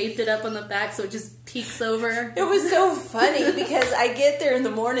taped it up on the back so it just peeks over. It was so funny because I get there in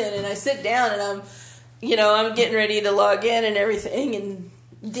the morning and I sit down and I'm getting ready to log in and everything, and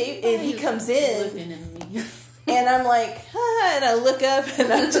he comes in, looking at me. And I'm like, and I look up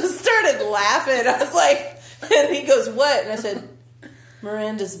and I just started laughing. I was like, and he goes, what? And I said,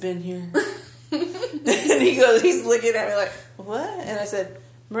 Miranda's been here. And he's looking at me like, what? And I said,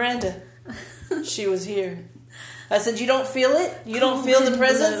 Miranda, she was here. I said, you don't feel it? You don't feel the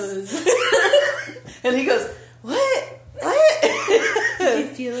presence? And he goes, what? Did you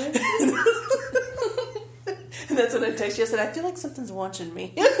feel it? And that's when I text you. I said, I feel like something's watching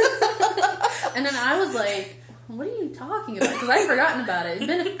me. And then I was like, what are you talking about? Because I'd forgotten about it. It's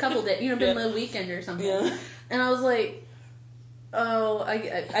been a couple days, been a weekend or something. Yeah. And I was like, oh,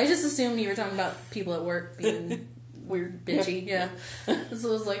 I just assumed you were talking about people at work being weird, bitchy. Yeah. So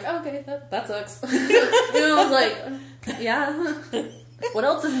I was like, oh, okay, that sucks. And I was like, yeah. What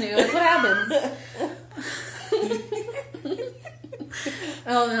else is new? Like, what happened?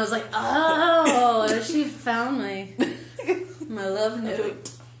 Oh, and I was like, oh, she found my love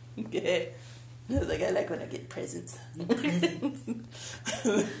note. Yeah. I was like, I like when I get presents. That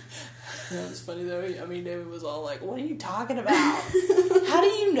was funny though. I mean, David was all like, what are you talking about? How do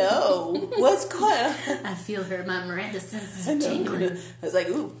you know? What's going on? I feel her. My Miranda senses are tingling. I was like,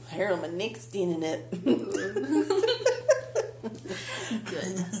 ooh, Harold, my neck's in it.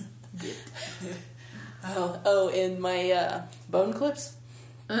 Good. Oh, and my bone clips.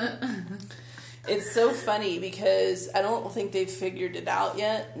 It's so funny because I don't think they've figured it out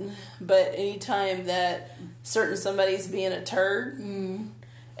yet. But anytime that somebody's being a turd,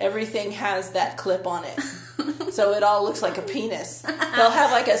 everything has that clip on it. So it all looks like a penis. They'll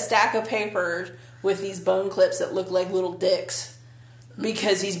have like a stack of paper with these bone clips that look like little dicks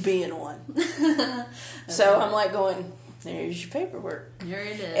because he's being one. So I'm like going, there's your paperwork. There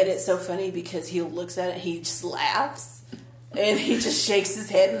it is. And it's so funny because he looks at it, he just laughs. And he just shakes his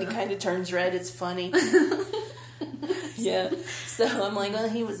head and he kind of turns red. It's funny. Yeah. So I'm like, well,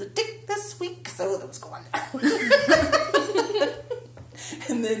 he was a dick this week, so that was going down.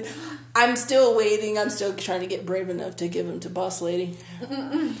 And then I'm still waiting. I'm still trying to get brave enough to give him to Boss Lady.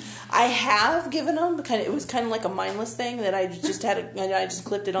 I have given him, it was kind of like a mindless thing that I just I just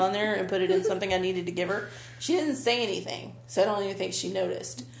clipped it on there and put it in something I needed to give her. She didn't say anything, so I don't even think she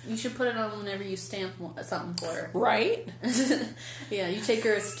noticed. You should put it on whenever you stamp something for her. Right? Yeah, you take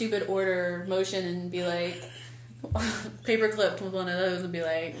her a stupid order motion and be like, paper clipped with one of those and be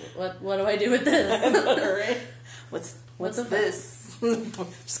like, what do I do with this? Right? What's this?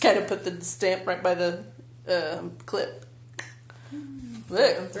 Just kind of put the stamp right by the clip.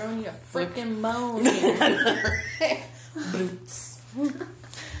 Look. I'm throwing you a freaking bone. Boots.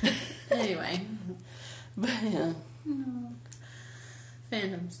 Anyway. But yeah.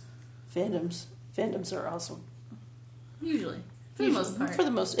 Fandoms are awesome. Usually. For the most part. For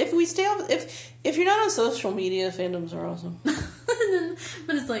the most. If we stay off, if you're not on social media, fandoms are awesome.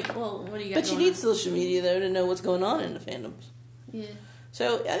 But it's like, well, what do you got? But you need social media though to know what's going on in the fandoms. Yeah.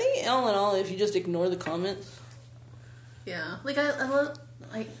 So I think all in all, if you just ignore the comments. Yeah. Like I love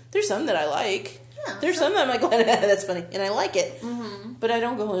there's some that I like. Yeah. There's some that I'm like, that's funny, and I like it. Mm-hmm. But I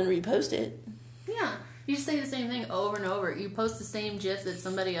don't go and repost it. Yeah. You just say the same thing over and over. You post the same GIF that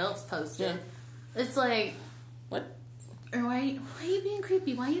somebody else posted. It's like... What? Or why are you being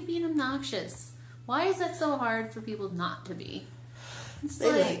creepy? Why are you being obnoxious? Why is that so hard for people not to be? It's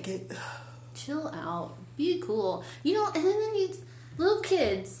they like it. Chill out. Be cool. You know, and then these little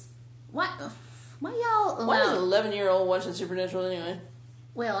kids... Why y'all allow... Why is an 11-year-old watching Supernatural anyway?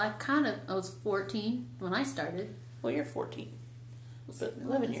 Well, I was 14 when I started. Well, you're 14. But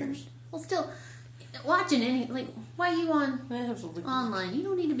 11 years. Well, still, watching any... Like, why are you on Absolutely. online? You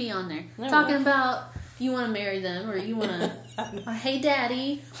don't need to be on there. No. Talking about you want to marry them or you want to... hey,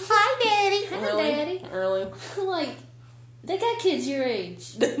 Daddy. Hi, Daddy. Hi, Daddy. Early. Like, they got kids your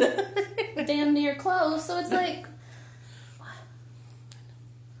age. Damn near close. So it's like...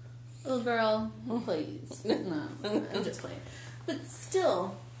 Little girl, please. No, I'm just playing. But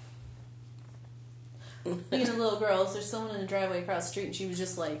still, being a little girl, so there's someone in the driveway across the street, and she was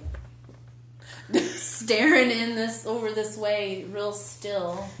just like staring over this way, real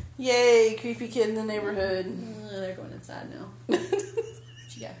still. Yay, creepy kid in the neighborhood. They're going inside now.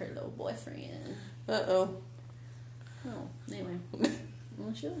 She got her little boyfriend. Uh-oh. Oh, anyway.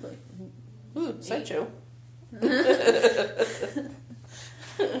 Well, she was like... Ooh, sideshow.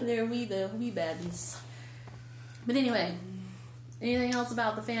 They're wee baddies. But anyway, anything else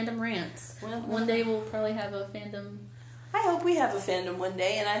about the Fandom Rants? Well, one day we'll probably have a fandom. I hope we have a fandom one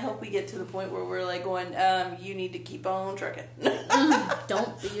day, and I hope we get to the point where we're like going, you need to keep on trucking.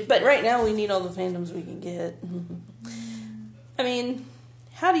 Don't be. But right now we need all the fandoms we can get. I mean,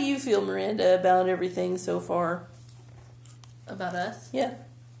 how do you feel, Miranda, about everything so far? About us? Yeah.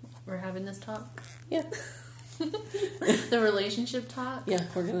 We're having this talk? Yeah. The relationship talk? Yeah,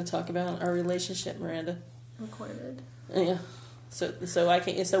 we're going to talk about our relationship, Miranda. Recorded. Yeah. So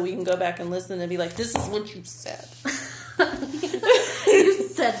we can go back and listen and be like, this is what you said. You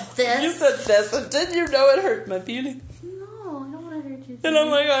said this. You said this, and didn't you know it hurt my feelings? No, I don't want to hurt you. And I'm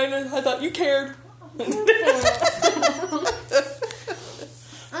like, I thought you cared.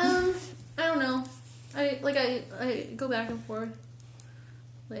 I don't know. I go back and forth,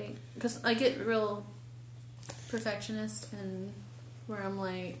 like, because I get real perfectionist, and where I'm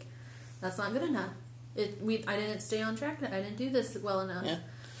like, that's not good enough. I didn't stay on track. I didn't do this well enough. Yeah.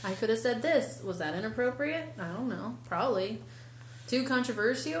 I could have said this. Was that inappropriate? I don't know. Probably. Too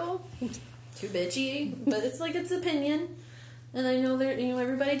controversial. Too bitchy. But it's like it's opinion, and I know that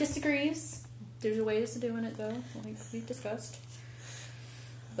everybody disagrees. There's ways of doing it though, like we discussed.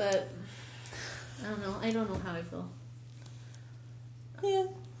 But I don't know. I don't know how I feel. Yeah.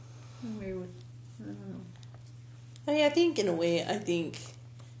 I'm weird with. I don't know. I think in a way,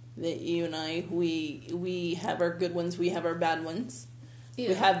 that you and I, we have our good ones, we have our bad ones. Yeah.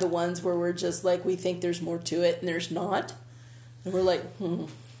 We have the ones where we're just like, we think there's more to it and there's not. And we're like,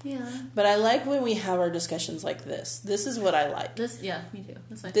 Yeah. But I like when we have our discussions like this. This is what I like. Yeah, me too.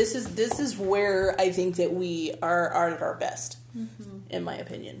 That's fine. This is where I think that we are at our best, in my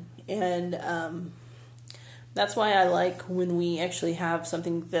opinion. And that's why I like when we actually have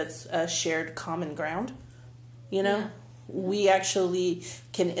something that's a shared common ground. You know? Yeah. We actually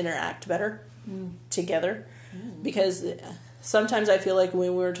can interact better together. Because sometimes I feel like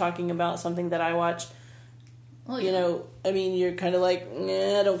when we're talking about something that I watch, you're kind of like,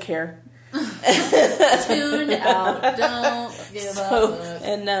 I don't care. Tuned out. Don't give up.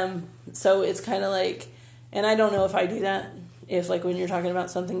 And so it's kind of like, and I don't know if I do that. If like when you're talking about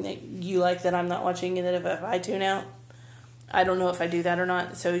something that you like that I'm not watching, and that if I tune out, I don't know if I do that or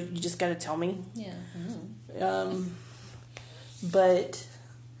not. So you just got to tell me. Yeah. But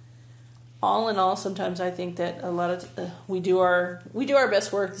all in all, sometimes I think that a lot of we do our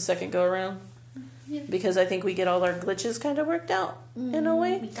best work the second go around. Yeah. Because I think we get all our glitches kind of worked out in a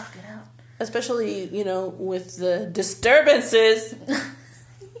way. We talk it out. Especially, with the disturbances.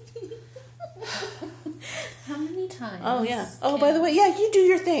 How many times? Oh yeah. Oh, by the way, yeah, you do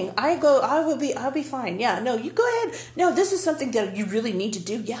your thing. I'll be fine. Yeah, no, you go ahead. No, this is something that you really need to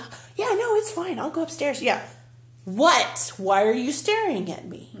do. Yeah. Yeah, no, it's fine. I'll go upstairs. Yeah. What? Why are you staring at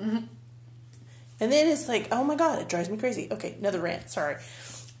me? Mm-hmm. And then it's like, oh my God, it drives me crazy. Okay, another rant. Sorry.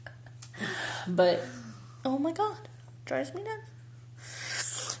 But, oh my God, drives me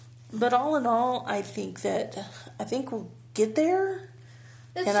nuts. But all in all, I think we'll get there.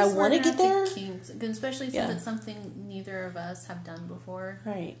 It's and I want to get there. Kinks, especially since it's something neither of us have done before.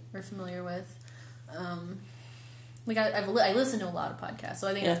 Right. We're familiar with. I listen to a lot of podcasts, so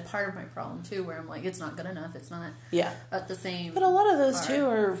I think that's part of my problem too, where I'm like, it's not good enough. It's not at the same. But a lot of those too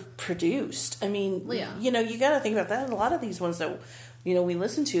are produced. I mean, you got to think about that. A lot of these ones that we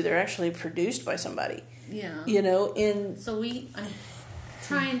listen to, they're actually produced by somebody. Yeah. And so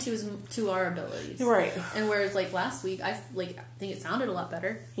trying to our abilities. Right. And whereas like last week, I think it sounded a lot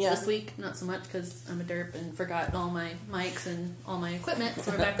better. Yeah. This week, not so much because I'm a derp and forgot all my mics and all my equipment,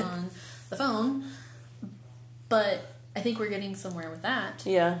 so we're back on the phone. But I think we're getting somewhere with that.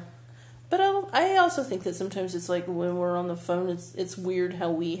 Yeah. But I also think that sometimes it's like when we're on the phone, it's weird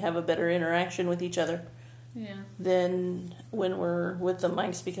how we have a better interaction with each other. Yeah. Than when we're with the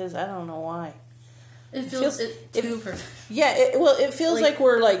mics, because I don't know why. It feels too perfect. Yeah, it feels like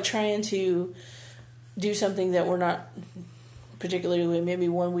we're like trying to do something that we're not particularly, maybe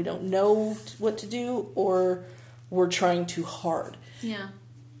one, we don't know what to do, or we're trying too hard. Yeah.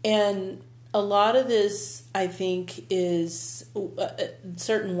 And a lot of this, I think, is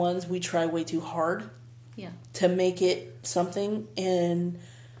certain ones we try way too hard. Yeah. To make it something, and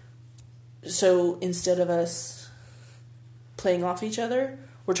so instead of us playing off each other,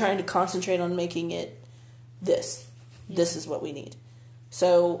 we're trying to concentrate on making it this. Yeah. This is what we need.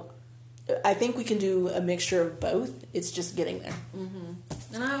 So I think we can do a mixture of both. It's just getting there. Mm-hmm.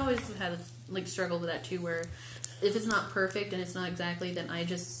 And I always had struggle with that too, where if it's not perfect and it's not exactly, then I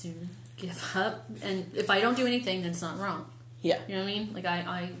just soon give up. And if I don't do anything, then it's not wrong. Yeah. You know what I mean? Like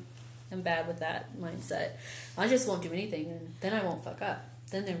I am bad with that mindset. I just won't do anything, and then I won't fuck up.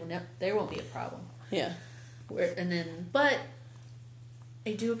 Then there won't be a problem. Yeah. But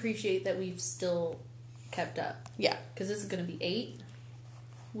I do appreciate that we've still kept up. Yeah. Because this is going to be 8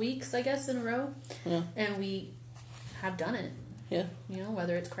 weeks, I guess, in a row. Yeah. And we have done it. Yeah. You know,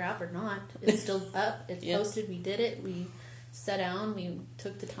 whether it's crap or not, it's still up. It's posted. We did it. We sat down. We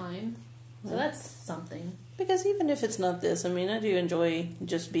took the time. So that's something. Because even if it's not this, I mean, I do enjoy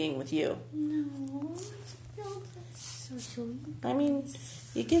just being with you. No. So sweet. I mean,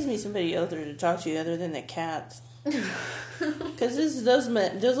 it gives me somebody other to talk to other than the cats. Because those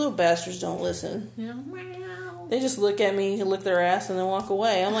little bastards don't listen. Yeah. They just look at me, lick their ass, and then walk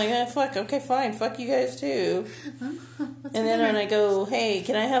away. I'm like, fuck, okay, fine, fuck you guys too. And then when I go, hey,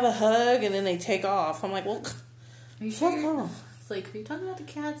 can I have a hug? And then they take off. I'm like, well, are you fuck sure? off. It's like, are you talking about the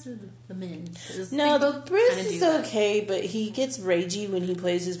cats or the men? No, the Bruce is okay, but he gets ragey when he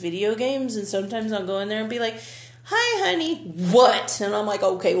plays his video games, and sometimes I'll go in there and be like, hi, honey. What? And I'm like,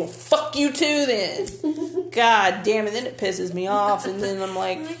 okay, well, fuck you too then. God damn it. Then it pisses me off, and then I'm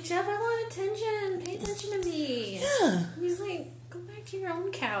like, Jeff, I want attention. Pay attention to me. Yeah. He's like, go back to your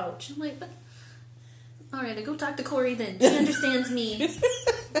own couch. I'm like, but alright, I go talk to Corey then. She understands me.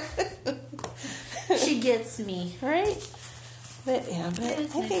 She gets me. Right? But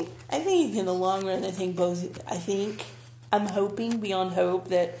I think in the long run, I'm hoping beyond hope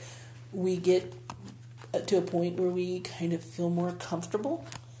that we get to a point where we kind of feel more comfortable.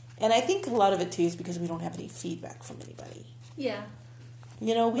 And I think a lot of it too is because we don't have any feedback from anybody. Yeah.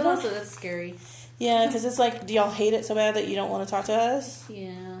 You know, but also that's scary. Yeah, because it's like, do y'all hate it so bad that you don't want to talk to us?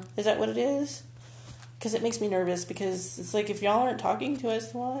 Yeah. Is that what it is? Because it makes me nervous, because it's like, if y'all aren't talking to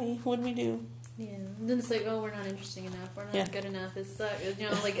us, why? What do we do? Yeah. And then it's like, oh, we're not interesting enough. We're not good enough. It's you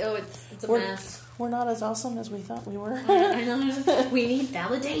know, like, oh, it's a mess. We're not as awesome as we thought we were. I know. We need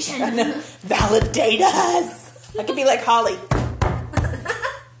validation. I know. Validate us. I could be like Holly.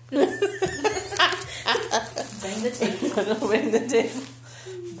 Bang the table. Bang the table.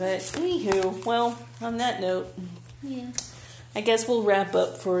 But anywho, well, on that note, I guess we'll wrap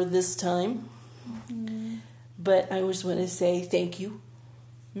up for this time. Mm-hmm. But I just want to say thank you,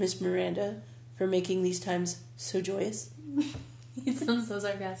 Miss Miranda, for making these times so joyous. You sound so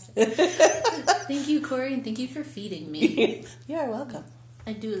sarcastic. Thank you, Corey, and thank you for feeding me. You're welcome.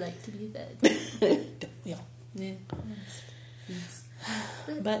 I do like to be fed. Yeah.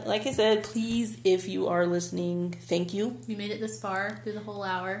 But like I said, please, if you are listening, thank you. We made it this far through the whole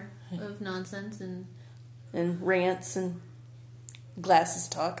hour of nonsense and rants and glasses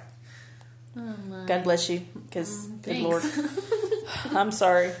talk. Oh my. God bless you, because good Lord. I'm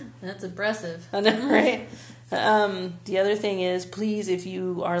sorry. That's impressive. I know, right? The other thing is, please, if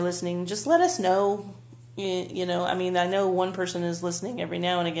you are listening, just let us know. You know, I mean, I know one person is listening every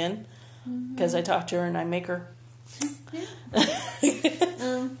now and again, because I talk to her and I make her. Yeah.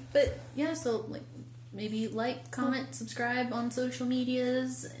 But yeah, so like maybe comment, subscribe on social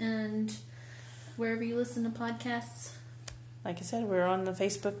medias and wherever you listen to podcasts. Like I said, we're on the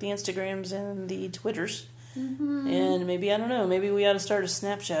Facebook, the Instagrams, and the Twitters. Mm-hmm. And maybe, I don't know, maybe we ought to start a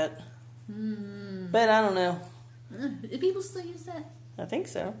Snapchat. Mm. But I don't know. Do people still use that? I think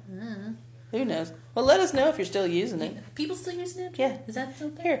so. Who knows? Well, let us know if you're still using it. People still use Snapchat? Yeah. Is that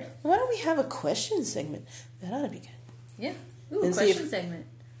still there? Here, why don't we have a question segment? That ought to be good. Yeah. Ooh, a question segment.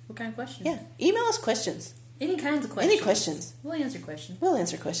 What kind of questions? Yeah. Email us questions. Any kinds of questions. Any questions. We'll answer questions. We'll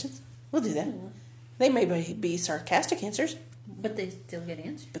answer questions. We'll do that. Ooh. They may be sarcastic answers. But they still get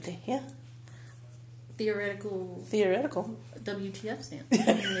answers. But they, yeah. Theoretical WTF stand.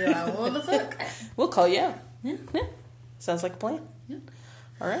 You're like, what the fuck? We'll call you out. Yeah. Sounds like a plan. Yeah.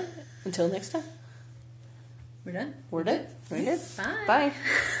 All right. Until next time. We're done. We're done. Bye.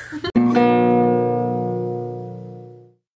 Bye.